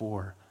 Thank you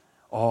for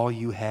all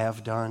you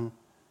have done.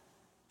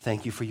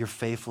 Thank you for your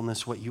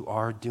faithfulness, what you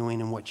are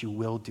doing and what you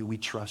will do. We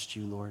trust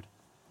you, Lord.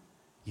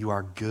 You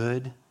are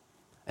good,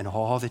 and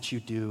all that you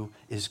do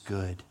is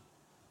good.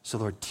 So,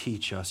 Lord,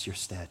 teach us your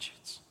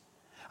statutes.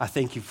 I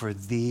thank you for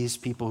these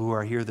people who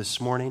are here this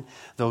morning,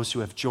 those who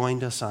have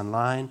joined us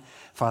online.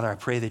 Father, I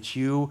pray that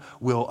you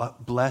will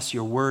bless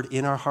your word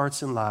in our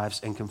hearts and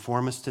lives and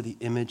conform us to the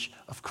image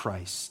of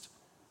Christ.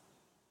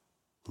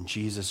 In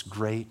Jesus'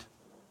 great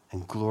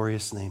and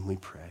glorious name we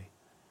pray.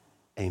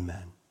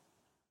 Amen.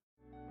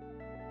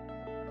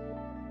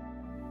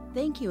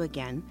 Thank you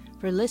again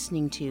for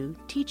listening to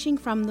Teaching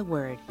from the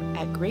Word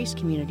at Grace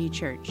Community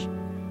Church.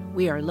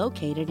 We are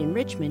located in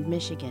Richmond,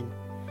 Michigan.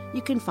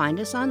 You can find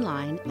us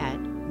online at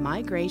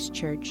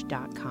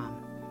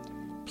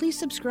mygracechurch.com. Please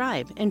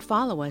subscribe and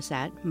follow us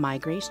at My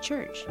Grace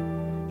Church.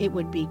 It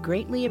would be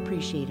greatly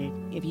appreciated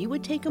if you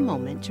would take a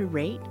moment to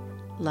rate,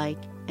 like,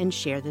 and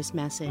share this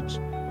message.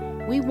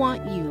 We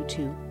want you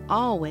to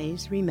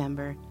always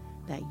remember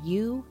that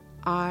you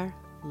are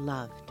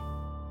loved.